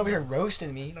what I'm saying over here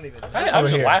roasting me. You don't even. I'm Over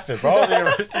just here. laughing, bro. I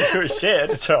was roasting your shit. I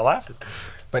just started laughing.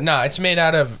 But no, it's made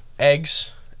out of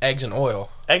eggs and oil.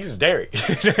 Eggs is dairy.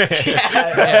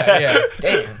 Yeah.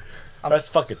 Damn. That's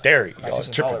fucking dairy. Y'all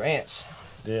Lactose tripping. intolerance.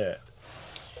 Yeah.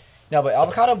 No, but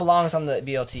avocado belongs on the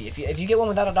BLT. If you get one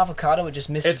without an avocado, it just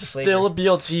misses It's the flavor. still a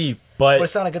BLT, but But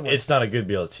it's not a good one. It's not a good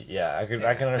BLT. Yeah, I can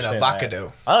understand. avocado.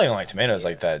 That. I don't even like tomatoes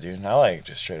like that, dude. I like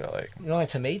just straight up like. You don't like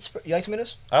tomatoes? You like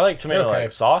tomatoes? I like tomato Okay.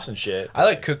 like sauce and shit. I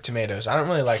like cooked tomatoes. I don't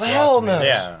really like raw Hell no. tomatoes.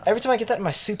 Yeah. Every time I get that in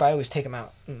my soup, I always take them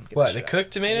out. Get What, that the shit out.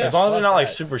 cooked tomatoes? As long as they're fuck not like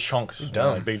that. super chunks,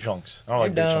 dumb. like big chunks. I don't like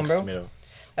You're big dumb, chunks of bro. tomato.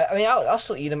 I mean, I'll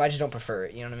still eat them. I just don't prefer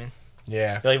it. You know what I mean?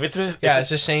 Yeah. Like if it's Yeah, it's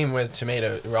the same with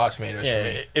raw tomatoes for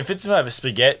me. if it's my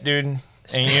spaghetti, dude, and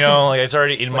you know like it's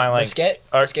already in my like biscuit?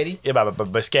 or- Biscotti? Yeah,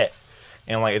 but biscuit.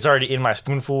 And like it's already in my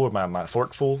spoonful or my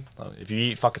forkful. If you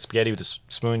eat fucking spaghetti with a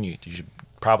spoon, you should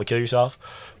probably kill yourself.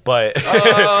 But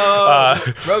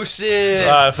Roasted.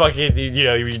 fucking you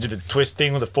know you do the twist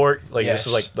thing with a fork. Like Yes.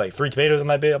 this is like 3 tomatoes in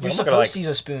that bit. I'm You're not supposed gonna like. to use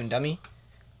a spoon, dummy.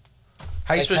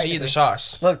 How you like, supposed to eat the technically-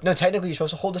 sauce? Look, no, technically you're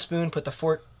supposed to hold the spoon, put the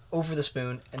fork over the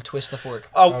spoon, and twist the fork.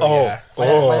 Oh, yeah. My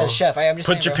dad's a chef. I'm just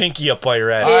Put saying, your bro. pinky up while you're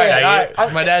at it. All right, Yeah, all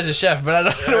right. My dad's a chef, but I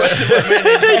don't know what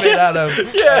mayonnaise is made out of.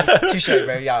 Yeah. Touche,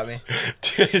 bro. You got me.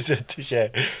 Touche.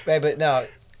 Right, but no,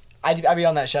 I be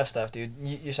on that chef stuff, dude.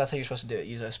 That's how you're supposed to do it.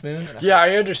 Use a spoon. And a Yeah,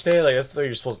 I understand. Like that's the way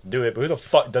you're supposed to do it, but who the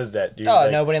fuck does that, dude? Oh,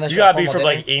 Like, nobody unless you you're at gotta a be from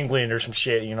formal like England or some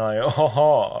shit. You know, like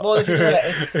oh. Well, if you're at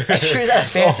a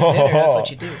fancy dinner, that's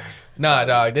what you do. Nah,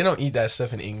 dog, they don't eat that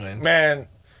stuff in England. Man, They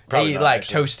probably eat not, like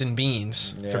actually. toast and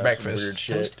beans Yeah, for some breakfast. weird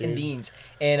shit, Toast and dude. beans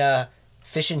and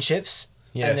fish and chips,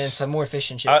 Yes. and then some more fish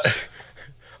and chips.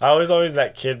 I was always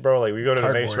that kid, bro. Like we go to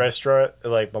a nice Cardboard. restaurant,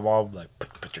 like my mom like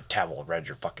put your towel around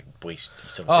your fucking waist. You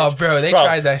son of a Oh, bitch. bro, they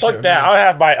tried that shit Fuck with that! me. I'll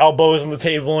have my elbows on the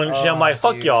table and shit. I'm Oh, like,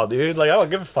 fuck dude. y'all, dude. Like I don't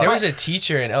give a fuck. There was a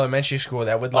teacher in elementary school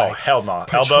that would oh like hell no,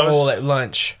 patrol elbows. at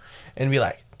lunch and be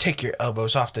like, "Take your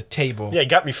elbows off the table." Yeah, you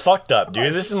got me fucked up,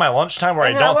 dude. This is my lunchtime where I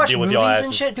And then I don't have watch to deal with movies y'all and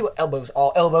asses. shit. People elbows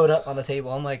all elbowed up on the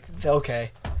table. I'm like, okay,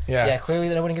 yeah. Clearly,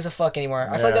 nobody gives a fuck anymore.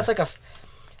 I feel like Yeah. that's like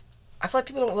I feel like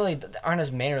people aren't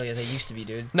as mannerly as they used to be,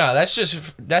 dude. No, that's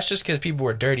just because people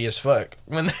were dirty as fuck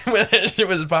when that shit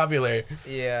was popular.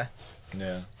 Yeah.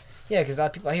 Yeah, Yeah, because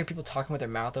I hear people talking with their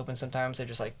mouth open sometimes. They're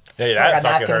just like, yeah, put that a fucking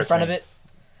napkin in hurts front me. of it.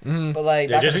 Mm. But like,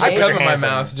 Yeah, back just in the I put day- your cover my hands on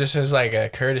mouth them. just as like a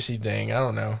courtesy thing. I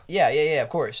don't know. yeah, of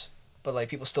course. But like,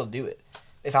 people still do it.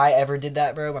 If I ever did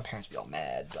that, bro, my parents would be all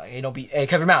mad. Like, hey,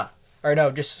 cover your mouth. Or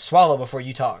no, just swallow before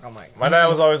you talk. I'm like, my dad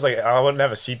was always like, I wouldn't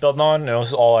have a seatbelt on, and it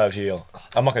was all out of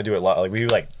I'm not gonna do it like we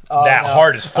like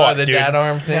hard as fuck, the dude. dad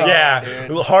arm thing. Yeah,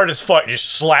 hard as fuck. Just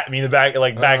slapped me in the back,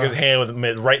 back of his hand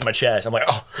right in my chest. I'm like,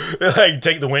 oh, like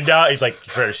take the wind out. He's like,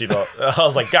 you better seatbelt. I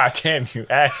was like, God damn you,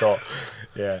 asshole.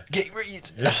 Yeah. Get read.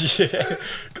 Yeah.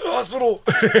 Go to the hospital.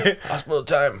 Hospital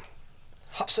time.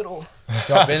 Hospital.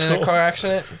 Y'all been in a car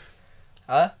accident?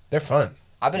 Huh? They're fun.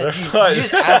 I've been. You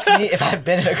just asked me if I've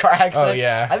been in a car accident. Oh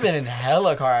yeah. I've been in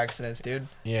hella car accidents, dude.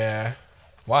 Yeah.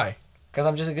 Why? Because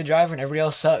I'm just a good driver and everybody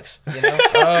else sucks. You know.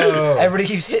 Oh. Everybody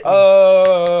keeps hitting me.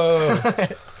 Oh.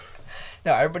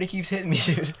 No, everybody keeps hitting me,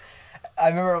 dude. I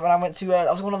remember when I went to,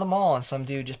 I was going to the mall and some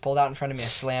dude just pulled out in front of me. I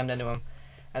slammed into him,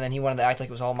 and then he wanted to act like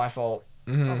it was all my fault.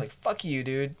 Mm-hmm. I was like, "Fuck you,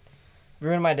 dude!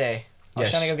 Ruined my day." I was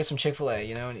Yes. trying to go get some Chick-fil-A,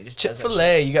 you know, and he just does that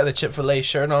Chick-fil-A. You got the Chick-fil-A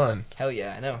shirt on. shit. Hell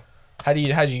yeah, I know. How'd you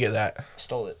get that? I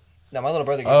stole it. No, my little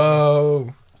brother gave it to me.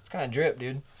 Oh. It's kind of drip,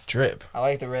 dude. Drip. I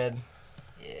like the red.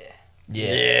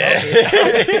 Yeah.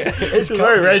 It's It's a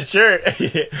very comfy. red shirt.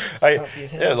 comfy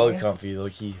as hell, Yeah, low man. comfy, low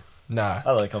key. Nah.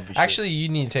 I like comfy shirts. Actually, you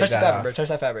need to take Touch the that fabric, off. bro. Touch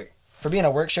that fabric. For being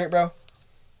a work shirt, bro.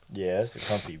 Yeah, that's the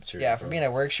comfy shirt. Yeah, for being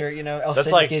a work shirt, you know. El That's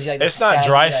Cid like, just gives you, it's this not saggy,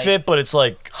 dry like, fit, but it's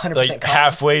like 100% like cotton.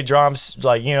 halfway drums,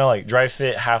 like you know, like dry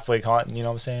fit, halfway cotton. You know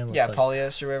what I'm saying? It's Yeah, like,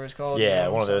 polyester, whatever it's called. yeah, you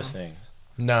know, one of those something. things.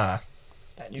 Nah.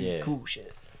 That new Yeah. cool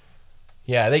shit.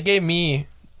 Yeah, they gave me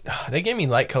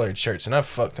light colored shirts and I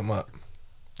fucked them up.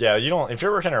 Yeah, you don't. If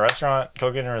you're working in a restaurant,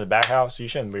 cooking, or in the back house, you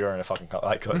shouldn't be wearing a fucking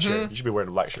light colored shirt. You should be wearing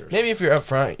a black shirt. Maybe if you're up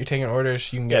front, you're taking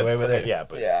orders, you can get away with it. Yeah,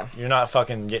 but Yeah. you're not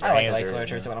fucking getting I like hands light dirty, colored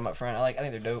shirts you know? when I'm up front. I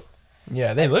think they're dope.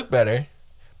 Yeah, they look better,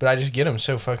 but I just get them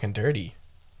so fucking dirty.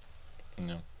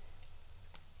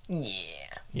 Yeah.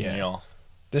 Yeah. You know.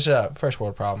 This first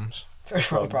world problems.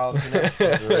 First world problems, you know. It's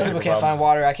a Some really people good can't problem. find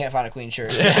water. I can't find a clean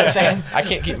shirt. You know what I'm saying? I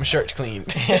can't keep my shirts clean.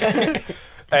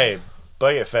 Hey, but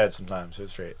I get fed sometimes. So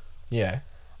it's straight. Yeah.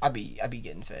 I be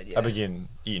getting fed. Yeah. I be getting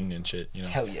eaten and shit. You know.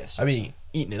 Hell yes. I be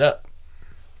eating it up.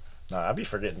 Nah, I be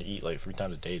forgetting to eat like 3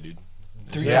 times a day, dude.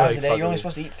 Three Yeah, times a day. You're only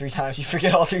supposed to eat 3 times. You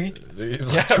forget all 3. Two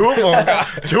of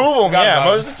them. Yeah. about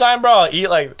Most of the time, bro, I'll eat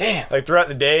like Damn. like throughout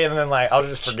the day, and then like I'll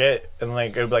just forget, and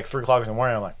like it'll be like 3 o'clock in the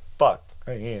morning. I'm like, fuck,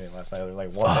 I didn't eat anything last night.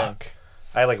 Like one thing. Fuck.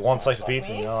 I had like one slice of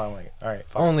pizza. You know, I'm like, all right,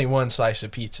 fuck. Only one slice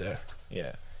of pizza.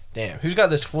 Yeah, Damn. Who's got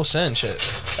this full send shit?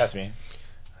 that's me.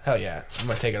 Hell yeah. I'm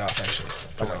gonna take it off actually.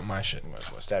 Put it on my shit. I'm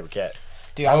gonna stab your cat.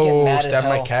 Dude, I'm getting Oh, mad as stab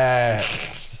hell. my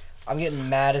cat. I'm getting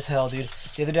mad as hell, dude.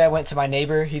 The other day I went to my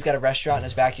neighbor. He's got a restaurant in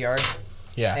his backyard,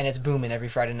 Yeah. and it's booming every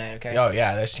Friday night. Okay. Oh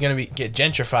yeah, that's gonna get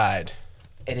gentrified.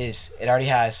 It is. It already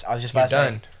has. I was just You're about to say,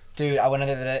 done. dude. I went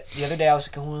the other day. I was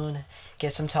going to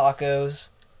get some tacos.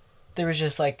 There was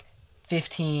just like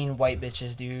 15 white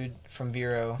bitches, dude, from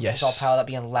Vero. Yes. Just all piled up,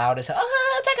 being loud as hell.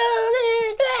 Oh,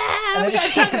 tacos! And they're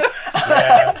just,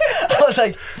 Yeah. I was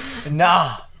like,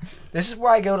 nah. This is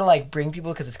where I go to like bring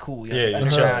people because it's cool. You know, Yeah, it's like, you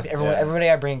underground. chill. Everyone, Yeah. Everybody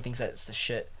I bring thinks that it's the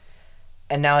shit.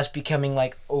 And now it's becoming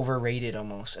like overrated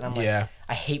almost. And I'm like, Yeah.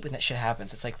 I hate when that shit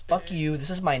happens. It's like, fuck you. This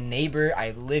is my neighbor.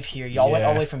 I live here. Y'all went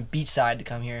all the way from Beachside to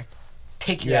come here.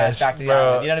 Take your Yes, ass back to the Bro,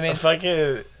 island. You know what I mean?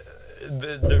 Fucking.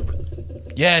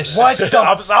 Yes. What the?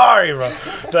 I'm sorry, bro.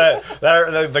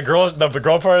 The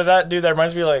girl part of that, dude. That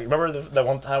reminds me, like, remember that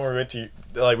one time we went to,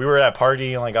 like, we were at a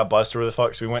party and like got busted where the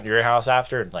fuck. So we went to your house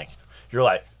after, and like, you're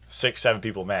like 6-7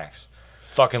 people max.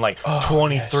 Fucking like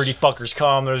 20, 30 fuckers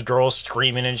come. There's girls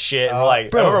screaming and shit. And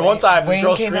like, Bro, I remember one time this Wayne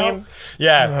girl came screamed. out?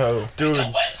 Yeah, Bro. dude.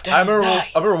 Wednesday I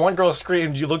night. remember one girl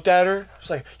screamed. You looked at her. She's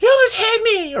like, "You almost hit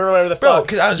me," or whatever the Bro, fuck.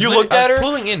 because I was you lit- looked I at was her.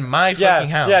 pulling in my Yeah, fucking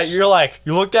house. yeah. You're like,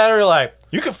 you looked at her. You're like,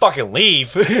 you can fucking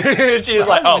leave. She was I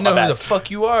like, don't "Oh, even know my who bad." the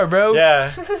fuck you are, bro.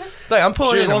 Yeah, Like I'm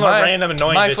pulling She was into one of the my random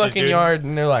annoying my bitches, fucking dude. yard,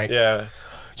 and they're like, yeah.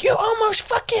 "You almost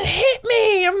fucking hit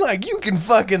me." I'm like, "You can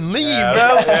fucking leave, Yeah,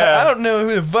 bro. yeah. I don't know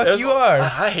who the fuck There's- you are."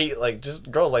 I hate like just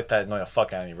girls like that annoy the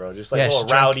fuck out of me, bro. Just like Yeah, little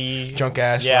drunk- rowdy, drunk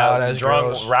ass, yeah, loud ass drunk,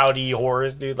 girls. rowdy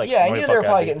whores, dude. Like, Yeah, I annoy knew the they were fuck out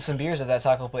probably of me. getting some beers at that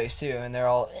taco place too, and they're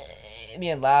all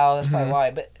being loud. That's Mm-hmm. probably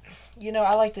why. But you know,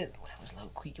 I liked it when it was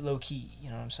low key. You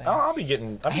know what I'm saying? I'll be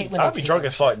getting. I hate when I'll they be take drunk that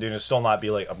as fuck, dude, and still not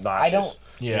be like obnoxious. I don't-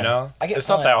 Yeah. You know, I get it's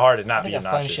fun. not that hard to I not think be I got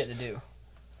fun obnoxious. shit to do.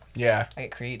 Yeah. I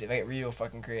get creative. I get real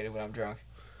fucking creative when I'm drunk.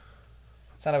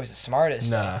 It's not always the smartest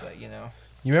Nah. stuff, but you know.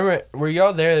 You remember? Were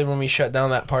y'all there when we shut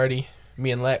down that party?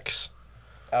 Me and Lex.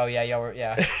 Oh yeah, y'all were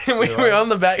yeah. We were on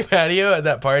the back patio at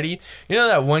that party. You know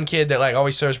that one kid that like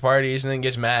always throws parties and then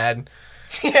gets mad.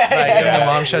 yeah, Like, and the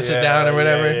mom shuts it down or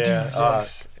whatever. Yeah,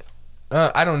 Yes.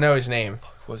 I don't know his name.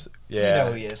 Was yeah. You know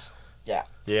who he is.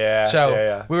 Yeah. so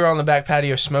yeah. we were on the back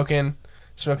patio smoking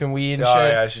smoking weed and Oh,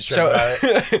 shit. yeah, she's tripping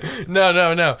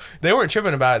about it. No. They weren't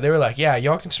tripping about it. They were like, yeah,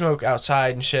 y'all can smoke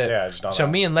outside and shit. Yeah, just don't So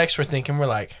know. me and Lex were thinking, we're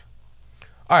like,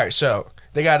 all right, so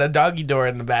they got a doggy door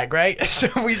in the back, right? So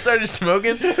we started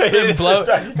smoking and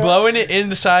blowing it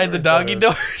inside the doggy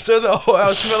door, so the whole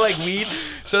house smelled like weed.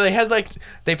 So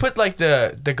they put like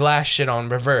the glass shit on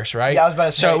reverse, right? Yeah, I was about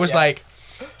to say. So it was like.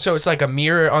 So it's like a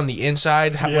mirror on the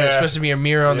inside when it's supposed to be a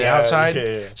mirror on the outside.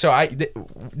 Yeah. So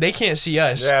they can't see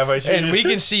us. Yeah, but and we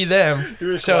can see them.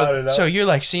 So you're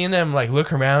like seeing them like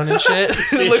look around and shit.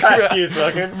 See you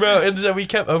sucking. Bro, and so we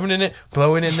kept opening it,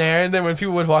 blowing in there, and then when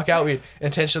people would walk out, we'd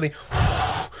intentionally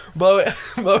blow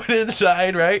it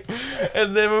inside, right?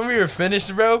 And then when we were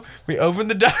finished, bro, we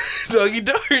opened the doggy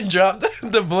door and dropped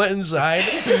the blunt inside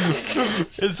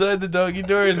the doggy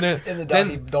door, and then in the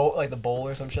doggy bowl, like the bowl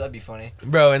or some shit. That'd be funny.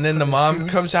 Bro, and then the mom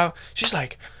comes out. She's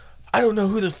like, I don't know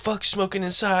who the fuck's smoking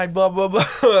inside, blah, blah, blah.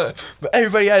 But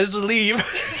everybody has to leave. We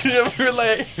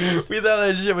thought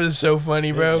that shit was so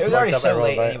funny, bro. It was already so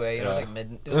late anyway. It was like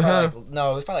it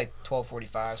was probably like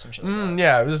 12:45, some shit like that.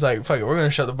 Yeah, it was like, fuck it, we're going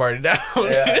to shut the party down.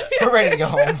 Yeah. We're ready to go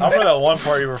home. I remember that one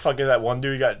party where fucking that one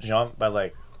dude got jumped by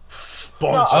like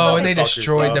bunch of and they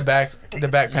destroyed the back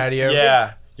patio.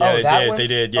 Yeah. Yeah, they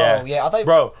did, yeah. Oh, yeah, I thought...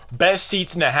 Bro, best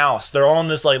seats in the house. They're on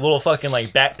this, like, little fucking,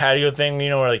 like, back patio thing, you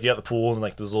know, where, like, you got the pool and,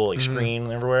 like, this little, like,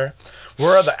 screen everywhere.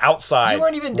 We're at the outside. You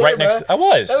weren't even there, bro. I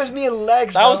was. That was me and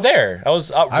Legs, bro. I was there. I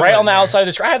was right on the outside of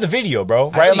the screen. I had the video,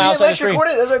 bro. Right on the outside of the screen.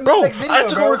 Recorded. That was our next video, I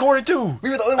took a recording, too. We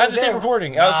were the only ones I had the same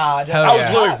recording. I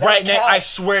was literally right next. I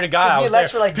swear to God, I was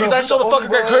there. Because I saw the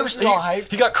fucker get curb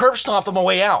stomped. He got curb stomped on my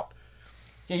way out.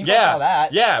 Yeah, you saw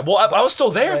that. Yeah, well, I was still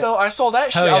there, though. I saw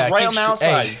that shit. I was right on the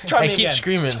outside. Try me again. Keep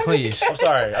screaming, please. I'm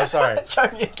sorry.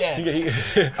 Try me again.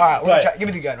 All right, give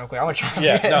me the gun real quick. I want to try him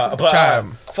again. No, but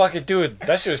fucking dude,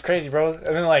 that shit was crazy, bro.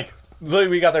 And then, like, literally,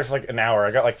 we got there for, like, an hour.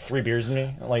 I got, like, 3 beers in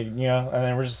me, like, you know, and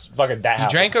then we're just fucking that. You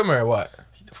drank them or what?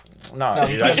 No,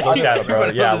 dude, I just looked at him, bro.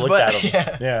 Yeah, I looked at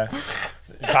him. Yeah.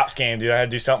 Cops came, dude. I had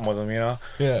to do something with them, you know.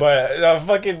 Yeah. But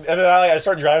and then I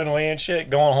started driving away and shit,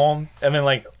 going home, and then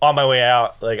like on my way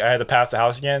out, like I had to pass the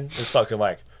house again. There's fucking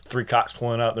like 3 cops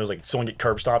pulling up. There's like someone get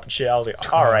curb stomped and shit. I was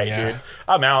like, all right, dude,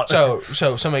 I'm out. So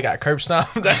somebody got curb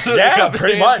stomped. Yeah,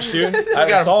 pretty much, dude. We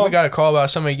got a call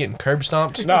about somebody getting curb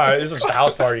stomped. No, this is just a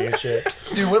house party and shit.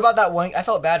 Dude, what about that one? I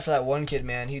felt bad for that one kid,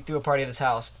 man. He threw a party at his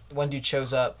house. One dude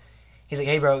shows up. He's like,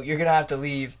 hey, bro, you're gonna have to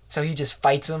leave. So he just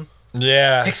fights him.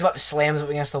 Yeah. Picks him up, slams him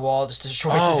against the wall, just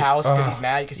destroys his house because he's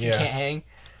mad because he can't hang.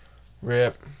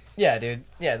 Rip. Yeah, dude.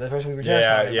 Yeah, the person we were just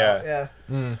talking about.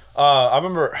 Yeah. I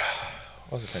remember.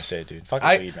 What was I gonna say, dude?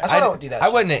 Fucking weed, man. I don't do that. I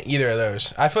wasn't at either of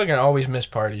those. I feel like I always miss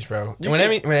parties, bro. When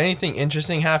anything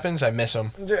interesting happens, I miss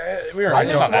them. I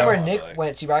just remember Nick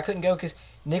went to, but I couldn't go because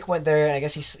Nick went there, and I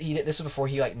guess he this was before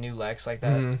he like knew Lex like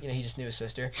that. You know, he just knew his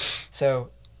sister.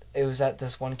 So it was at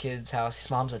this one kid's house. His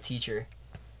mom's a teacher.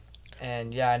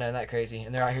 And yeah, I know, that crazy.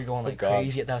 And they're out here going like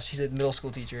crazy at the house. She's a middle school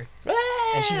teacher,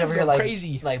 and she's over here like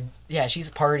crazy. Like yeah, she's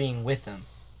partying with them.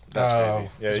 That's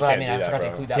crazy. Yeah, that's what I mean. I forgot to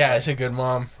include that. Yeah, it's a good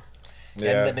mom.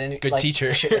 Yeah, good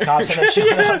teacher. The cops ended up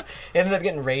showing up. It ended up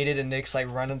getting raided, and Nick's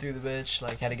like running through the bitch.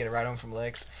 Like had to get a ride home from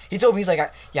Lex. He told me he's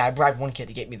like, I bribed one kid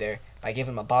to get me there. I gave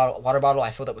him a water bottle. I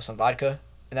filled up with some vodka,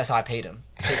 and that's how I paid him.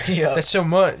 That's so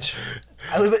much.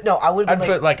 I would have been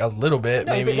put like a little bit,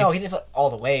 maybe. He didn't put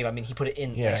all the way. I mean, he put it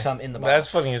in like some in the bottle. That's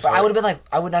fucking. But I would have been like,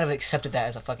 I would not have accepted that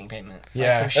as a fucking payment.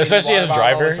 Yeah, like especially as a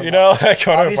driver, you know, like going to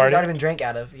a party. Obviously, it's already been drank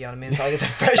out of. You know what I mean? So I guess a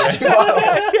fresh new bottle.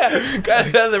 Yeah, got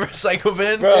it out of the recycle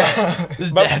bin. Bro,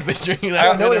 his dad was drinking that. I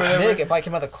don't know what it's Nick. It probably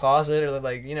came out of the closet or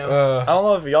like I don't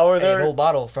know if y'all were there. An old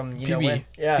bottle from know when.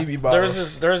 Yeah. There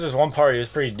was this one party. It was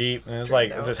pretty deep, and it was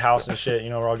like this house and shit. You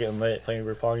know, we're all getting lit, playing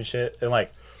beer pong and shit, and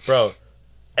like, bro.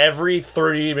 Every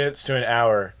 30 minutes to an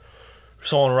hour,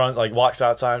 someone walks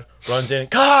outside, runs in,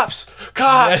 cops!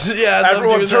 Yeah,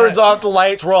 everyone turns off the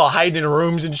lights. We're all hiding in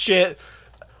rooms and shit.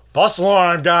 False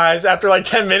alarm, guys. After like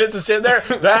 10 minutes of sitting there,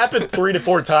 that happened 3 to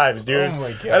 4 times, dude. Oh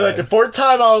my god! And like the 4th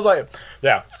time, I was like,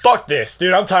 "Yeah, fuck this,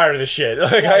 dude. I'm tired of this shit."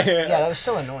 Like, that was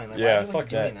so annoying. Like, yeah, fuck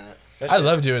that. I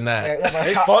love doing that.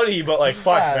 It's funny, but like,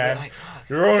 fuck, man.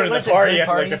 You're ruining the party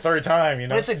after like the 3rd time, you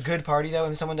know? When it's a good party, though,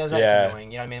 when someone does that, it's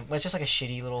annoying. You know what I mean? When it's just like a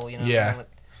shitty little, Yeah.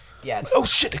 Oh,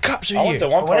 shit, the cops are I here. went to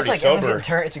one when party it's like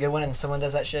sober. it's a good one, and someone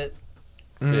does that shit.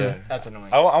 Yeah. That's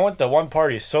annoying. I went to one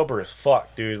party sober as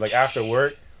fuck, dude. Like, after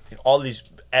work,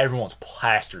 everyone's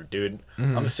plastered, dude.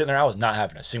 I'm just sitting there. I was not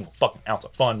having a single fucking ounce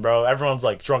of fun, bro. Everyone's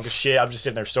like drunk as shit. I'm just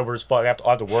sitting there sober as fuck. I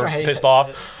have to work, pissed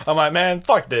off. I'm like, man,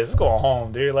 fuck this. I'm going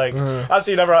home, dude. Like, I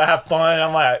see everyone have fun.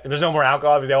 I'm like, there's no more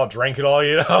alcohol because they all drank it all,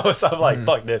 you know? So I'm like,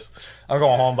 fuck this. I'm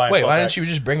going home buying. Wait, why didn't you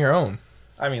just bring your own?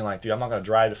 I mean, like, dude, I'm not gonna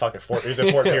drive to fucking Fort. It was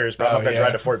at Fort Pierce, but I'm not gonna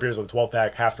drive to Fort Pierce with a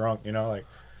 12-pack, half drunk. You know, like.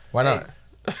 Why not?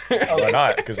 Why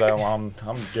not? Because I'm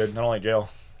good. I don't like jail.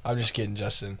 I'm just kidding,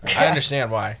 Justin. I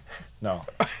understand why. No,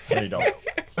 you don't.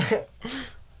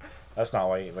 That's not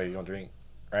why you don't drink,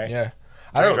 right? Yeah,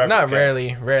 I don't. Not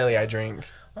rarely. Rarely I drink.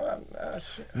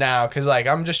 Now, cause like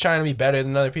I'm just trying to be better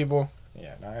than other people.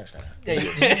 Yeah, no, I understand. Yeah,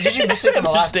 did you miss this in the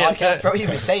last podcast, bro? You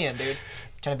were saying, dude,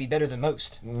 trying to be better than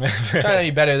most. Trying to be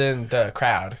better than the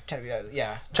crowd. Trying to be better,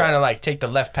 yeah. Trying to like take the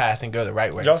left path and go the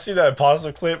right way. Did y'all see that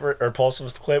impulsive clip or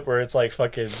impulsive clip where it's like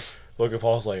fucking Logan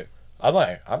Paul's like,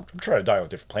 I'm trying to die on a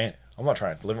different planet. I'm not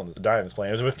trying to live on die on this planet.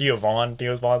 It was with Theo Vaughn.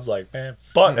 Theo Vaughn's like, man,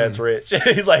 fuck, that's rich.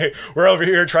 He's like, we're over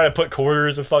here trying to put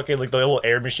quarters and fucking like the little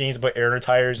air machines, put air in our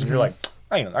tires, and you're like,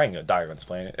 I ain't gonna die on this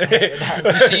planet.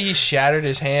 You see, he shattered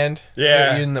his hand.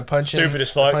 Yeah, using the punching. Stupid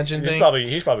as fuck. Punching He's thing.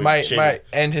 probably might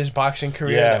end his boxing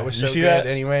career. Yeah. That was You so see good. that?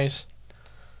 Anyways.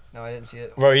 No, I didn't see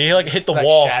it. Bro, he like hit the Like,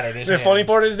 wall. shattered his The hand. funny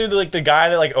part is, dude, like the guy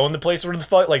that like owned the place or the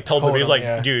fuck, like told him, Told he's him, like,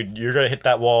 yeah. dude, you're gonna hit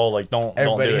that wall. Like, don't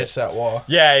Everybody do hits it. that wall.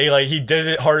 Yeah, he does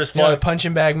it hard as You know the fuck.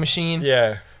 punching bag machine?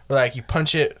 Yeah. Where like you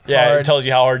punch it Yeah, hard. it tells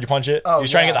you how hard you punch it. Oh, he's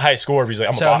trying to yeah. get the high score, but he's like,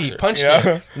 I'm a So boxer. he punched You know?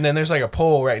 it, and then there's like a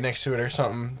pole right next to it or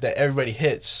something that everybody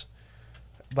hits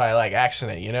by like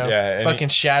accident, you know? Yeah, and Fucking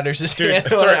shatters his Dude, hand.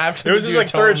 it was his like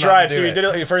third try too. He did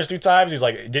it the first 2 times. He's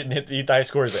like, didn't hit the high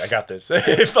score. He's like, I got this.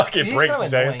 It fucking He's breaks kind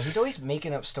his of hand. annoying. He's always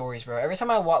making up stories, bro. Every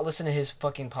time I listen to his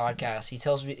fucking podcast, he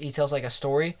tells like a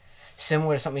story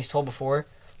similar to something he's told before,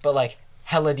 but like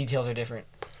hella details are different.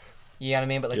 You know what I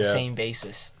mean? But like the same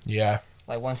basis. Yeah.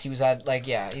 Like once he was at like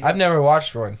I've never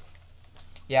watched one.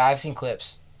 Yeah, I've seen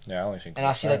clips. Yeah, I only seen. And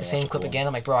I'll see like the same clip again.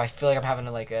 I'm like, bro, I feel like I'm having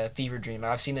a fever dream.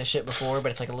 I've seen this shit before,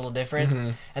 but it's like a little different. Mm-hmm.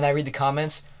 And I read the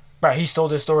comments. Bro, he stole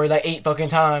this story like 8 fucking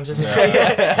times. This is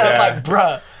and I'm like,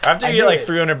 bro. After you get like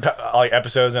 300 like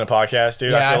episodes in a podcast,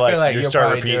 dude, Yeah, I feel like you you'll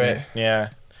start probably do repeating. it. Yeah.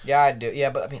 Yeah, I do.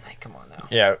 Yeah, but I mean, like, come on now.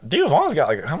 Yeah, Theo Vaughn's got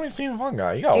like how many Theo Vaughn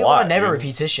got? You got Theo a lot. Vaughn never dude.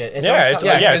 repeats his shit. It's Yeah, always it's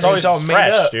something- it's always all made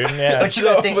fresh, up. dude. Yeah. But you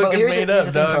gotta think, bro, fucking here's made the up,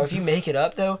 thing, bro. dog. If you make it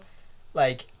up, though,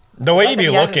 like... The way like he'd be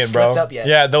he hasn't looking, bro. slipped up yet.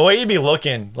 Yeah, the way he'd be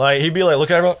looking, like he'd be like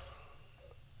looking at everyone.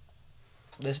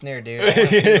 Listen here, dude. I want to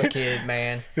be a kid,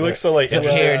 man. He looks so like. Look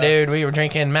here, dude. We were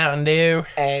drinking Mountain Dew.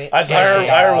 And I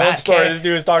heard one Fat story. cat. This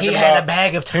dude was talking he about. had a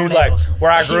bag of He was toenails. like, where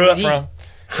I grew up He- from.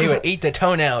 He would eat the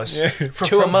toenails, For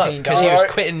chew them up protein, because he was dog.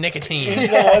 quitting nicotine. You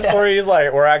know one story? He's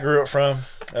like, where I grew up from.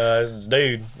 This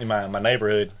dude in my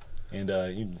neighborhood, and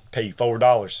he'd pay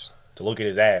 $4 to look at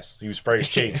his ass. He would spray his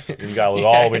cheeks, and you gotta look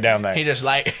all the way down there. He just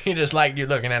liked you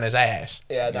looking at his ass.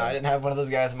 Yeah, no, I didn't have one of those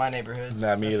guys in my neighborhood.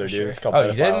 Not me That's either, for dude. sure. It's called Oh,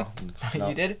 you pedophile. It's- no.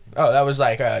 You did? Oh, that was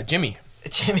like Jimmy.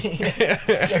 Jimmy.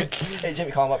 Hey,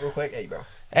 Jimmy, call him up real quick. Hey, bro.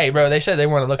 Hey, bro, they said they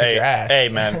want to look at Hey, your ass. hey,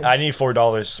 man, I need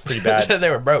 $4 pretty They bad. said they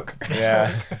were broke.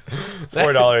 Yeah,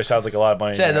 $4 sounds like a lot of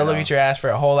money. Said they'll right look now. at your ass for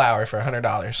a whole hour for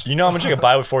 $100. You know how much I could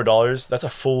buy with $4? That's a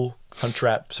full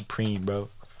Crunchwrap Supreme, bro.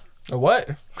 A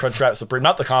what? Crunchwrap Supreme,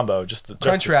 not the combo, just the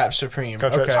Crunchwrap Supreme.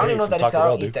 Crunchwrap Okay. I don't even know from what that is. 'Cause Taco I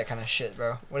Bell, don't eat dude. that kind of shit,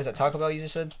 bro. What is that, Taco Bell you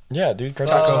just said? Yeah, dude.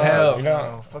 Taco Fuck Hell. You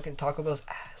know, no, fucking Taco Bell's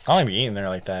ass. I don't even be eating there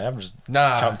like that. I'm just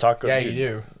Nah. chopping taco. Yeah, dude. you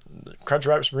do.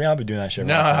 Crunchwrap Supreme. I'll be doing that shit.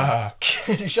 Nah.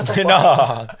 Dude, shut the fuck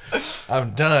up. Nah.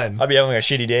 I'm done. I'll be having a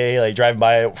shitty day, like driving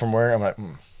by it from work. I'm like,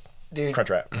 Dude,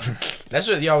 Crunchwrap. That's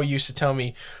what y'all used to tell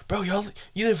me. Bro,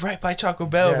 you live right by Taco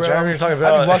Bell, Yeah, bro. driving to Taco I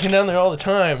Bell. be walking down there all the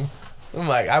time. I'm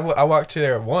like, I walked to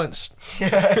there once.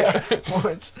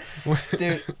 once.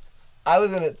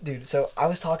 Dude, so I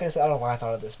was talking to, I don't know why I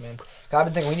thought of this, man. 'Cause I've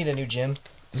been thinking we need a new gym.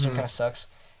 This gym kind of sucks.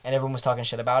 And everyone was talking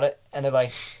shit about it. And they're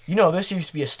like, this used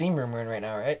to be a steam room we're in right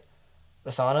now, right?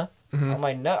 The sauna. Mhm. I'm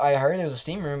like, no, I heard there was a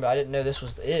steam room, but I didn't know this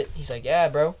was it. He's like, yeah,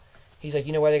 bro. He's like,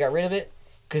 you know why they got rid of it?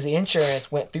 Because the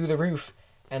insurance went through the roof.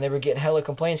 And they were getting hella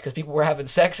complaints because people were having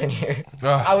sex in here.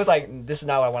 Ugh. I was like, this is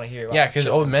not what I want to hear. Yeah, because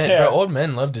old men, Yeah. bro, old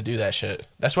men love to do that shit.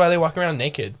 That's why they walk around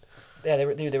naked. Yeah,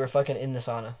 they were fucking in the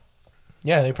sauna.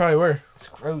 Yeah, they probably were. It's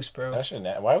gross, bro. That shit.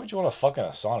 Why would you want to fuck in a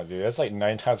sauna, dude? That's like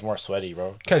 9 times more sweaty,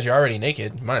 bro. Because you're already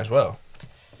naked. Might as well.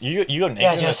 You go naked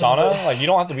Yeah, in the Justin, sauna? bro. Like you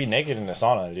don't have to be naked in the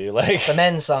sauna, dude. Like The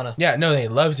men's sauna. Yeah, no, they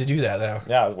love to do that, though.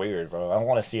 yeah, it's weird, bro. I don't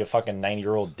want to see a fucking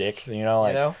 90-year-old dick. You know,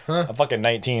 like You know? Huh? I'm fucking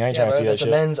 19. I ain't Yeah, trying to bro, see that that's a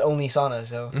shit. men's only sauna,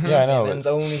 so. Yeah, I know. Men's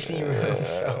only steam room.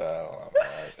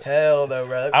 Hell no,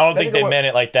 bro. I don't think they meant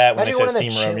it like that when they imagine said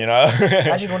going steam to room. chill- You know.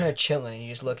 Imagine going there chilling and you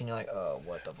just look and you're like, oh,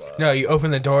 what the fuck. No, you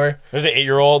open the door. There's an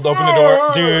 8-year-old. Open the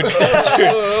door, dude. Dude,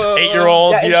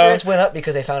 8-year-old. Yeah, You know. insurance went up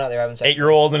because they found out they were having sex.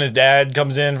 8-year-old and his dad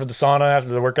comes in for the sauna after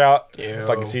the workout. Ew.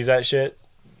 Fucking sees that shit.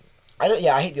 I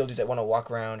hate the old dudes that want to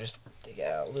walk around just dig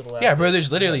out little ass. Yeah, bro, dick.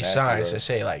 there's literally Nasty, signs bro. that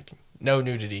say, like, no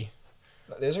nudity.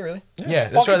 Is it really? Yeah,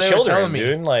 that's Fucking what they were children, telling me.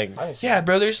 dude. Like, I didn't see Yeah, it.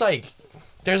 bro, there's like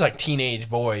There's like teenage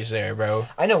boys there, bro.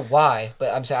 I know why,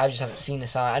 but I'm saying I just haven't seen the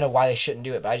sign. I know why they shouldn't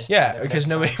do it, but I just because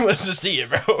nobody wants to see it,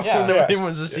 bro. Yeah. Nobody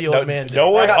wants to see old man. No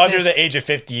one under pissed. the age of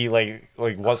 50 like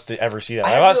wants to ever see that. I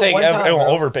I'm had not to do it saying one time, everyone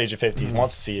bro. over the age of 50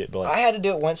 wants to see it, but like, I had to do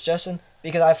it once, Justin,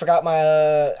 because I forgot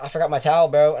my towel,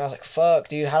 bro, and I was like, "Fuck,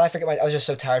 dude, how did I forget my?" I was just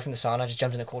so tired from the sauna. I just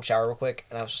jumped in a cold shower real quick,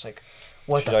 and I was just like,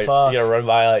 "What the fuck?" You gotta run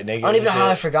by like naked. I don't even know how I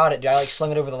and forgot it, dude. I like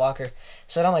slung it over the locker.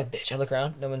 So then I'm like, "Bitch!" I look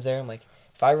around, no one's there. I'm like,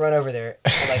 if I run over there,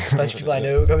 and like a bunch of people I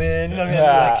know come in, you know what I mean?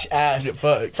 I'd be like, ass.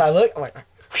 Fuck. So I look, I'm like,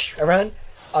 I run.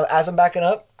 As I'm backing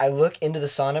up, I look into the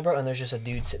sauna, bro, and there's just a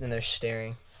dude sitting in there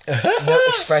staring. No,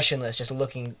 expressionless, just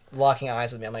locking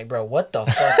eyes with me. I'm like, bro, what the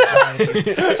fuck is wrong with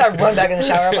you? So I run back in the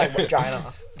shower. I'm like, drying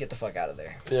off. Get the fuck out of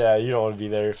there. Yeah, you don't want to be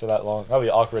there for that long. That'd be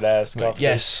awkward ass. Like,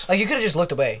 yes. Like, you could have just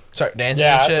looked away. Start dancing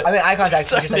Yeah, and shit. I mean, eye contact.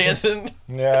 Start just like this. dancing.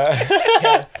 Yeah.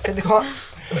 Yeah. Hit the quan.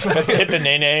 Hit the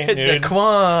nene, Hit dude. the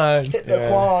quan. Hit the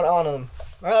quan on them.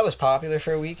 Remember that was popular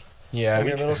for a week? Yeah. When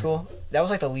we were in middle school? That was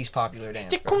like the least popular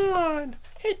dance. Hit the Bro. quan.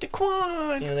 Hit the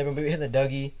quan. You know, they were hitting the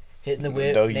Dougie, hitting the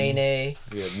whip, Dougie. nay.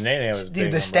 Yeah, nene was Dude,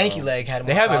 big the one, stanky bro. leg had more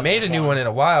They haven't popular made a new than one in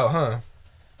a while, huh?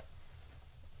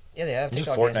 Yeah, they have. Just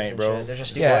TikTok Fortnite, dances and bro. shit. They're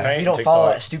just Yeah. stupid. We don't TikTok. follow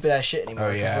that stupid ass shit anymore.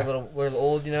 Oh, yeah. We're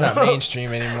old, you know. It's not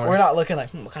mainstream anymore. We're not looking like,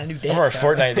 what kind of new dance? Remember can I-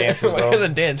 Fortnite dances, What kind bro?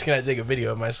 of dance can I take a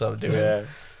video of myself doing? Yeah.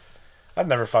 I've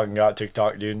never fucking got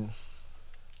TikTok, dude.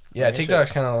 Yeah, Like I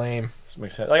TikTok's kind of lame. This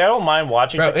makes sense. Like, I don't mind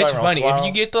watching Bro, TikTok. it's every once funny. in a If while,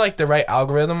 you get the right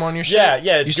algorithm on your shit,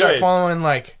 Yeah, it's you start good. following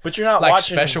like but you're not like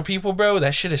watching special people, bro.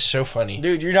 That shit is so funny.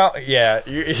 Dude, you're not. Yeah,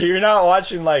 you're not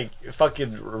watching like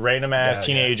fucking random ass Yeah,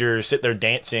 teenagers sit there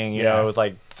dancing. You Yeah. know, with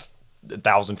like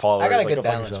 1,000 followers. I got a like, good go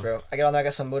fuck balance, yourself. bro. I get on there. I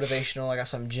got some motivational. I got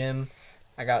some gym.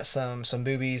 I got some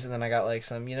boobies, and then I got like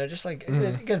some, just like a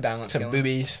good balance. Some going.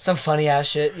 boobies. Some funny ass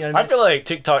shit. You know what I I mean? feel like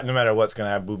TikTok, no matter what's gonna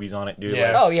have boobies on it, dude.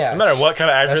 Yeah. Like, Oh yeah. no matter what kind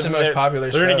of That's the algorithm, most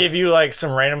popular they're gonna stuff. give you like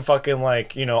some random fucking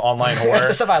like online That's the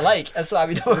horror. stuff I like. That's what I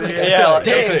be doing. Yeah, like,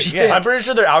 Damn, she's yeah. thick. I'm pretty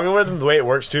sure their algorithm, the way it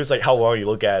works too, is like how long you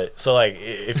look at it. So like,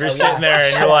 if you're Oh, sitting yeah. there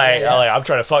and you're like, Yeah. like, I'm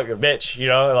trying to fuck a bitch,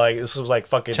 like this was like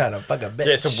fucking Trying to fuck a bitch.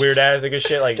 yeah, some weird ass nigga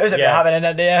shit. Like, There's a yeah, having in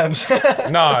that DMs.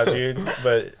 nah, dude,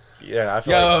 but yeah, I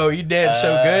feel like. Yo, you dance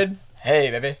so good. Hey,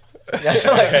 baby. That's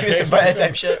like give me some butt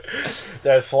type shit.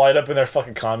 That slide up in their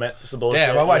fucking comments. It's the bullshit.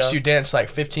 Damn, I watched know? you dance like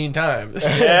 15 times.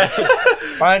 Yeah.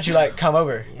 Why don't you like come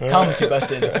over? Come to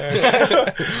Bustin.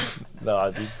 Nah,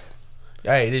 dude.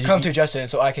 Hey, did you, Come to Justin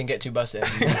so I can get to Bustin.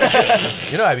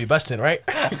 you know I be busting, right?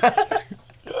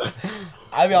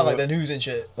 I be on like the news and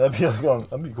shit. That'd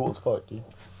be cool as fuck, dude.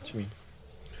 What you mean?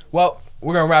 Well,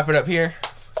 we're gonna wrap it up here.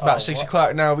 It's about 6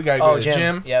 o'clock now. We gotta go to the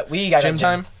gym. Yeah, we got Gym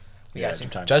time. Yeah, gym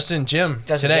time. Justin, gym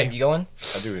Justin, today. Jim, you going?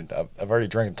 Dude, I've already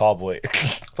drank tall boy.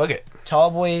 Fuck it.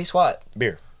 Tall boy squat.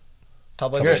 Beer. Tall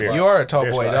boy Some You're, beer. you are a tall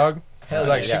Beer boy, squat. dog. Hell You're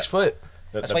like yeah. 6 foot.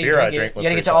 The That's why you beer I drink it. drank You was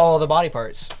gotta pretty get to tall. all of the body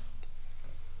parts.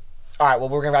 All right, well,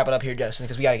 we're gonna wrap it up here, Justin,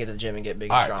 because we gotta get to the gym and get big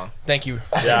and All right. strong. Thank you.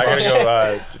 Yeah, I gotta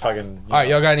go. Fucking. All right,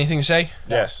 y'all got anything to say?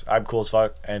 Yes, I'm cool as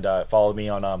fuck, and follow me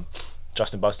on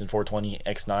Justin Bustin 420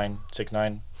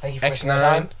 X969. Thank you for X9. your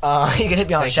time. You can hit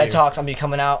me on Thank Shed you. Talks. I'm gonna be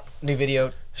coming out new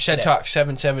video Shed today. Talk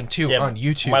 772 on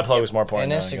YouTube My plug is more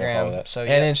important. and than you follow Instagram. that. So and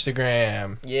yeah,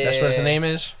 Instagram. Yeah. That's what the name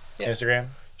is. Yeah. Instagram.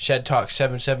 Shed Talk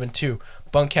 772.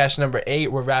 Bunkast number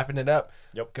 8. We're wrapping it up.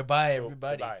 Yep. Goodbye,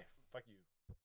 everybody. Goodbye.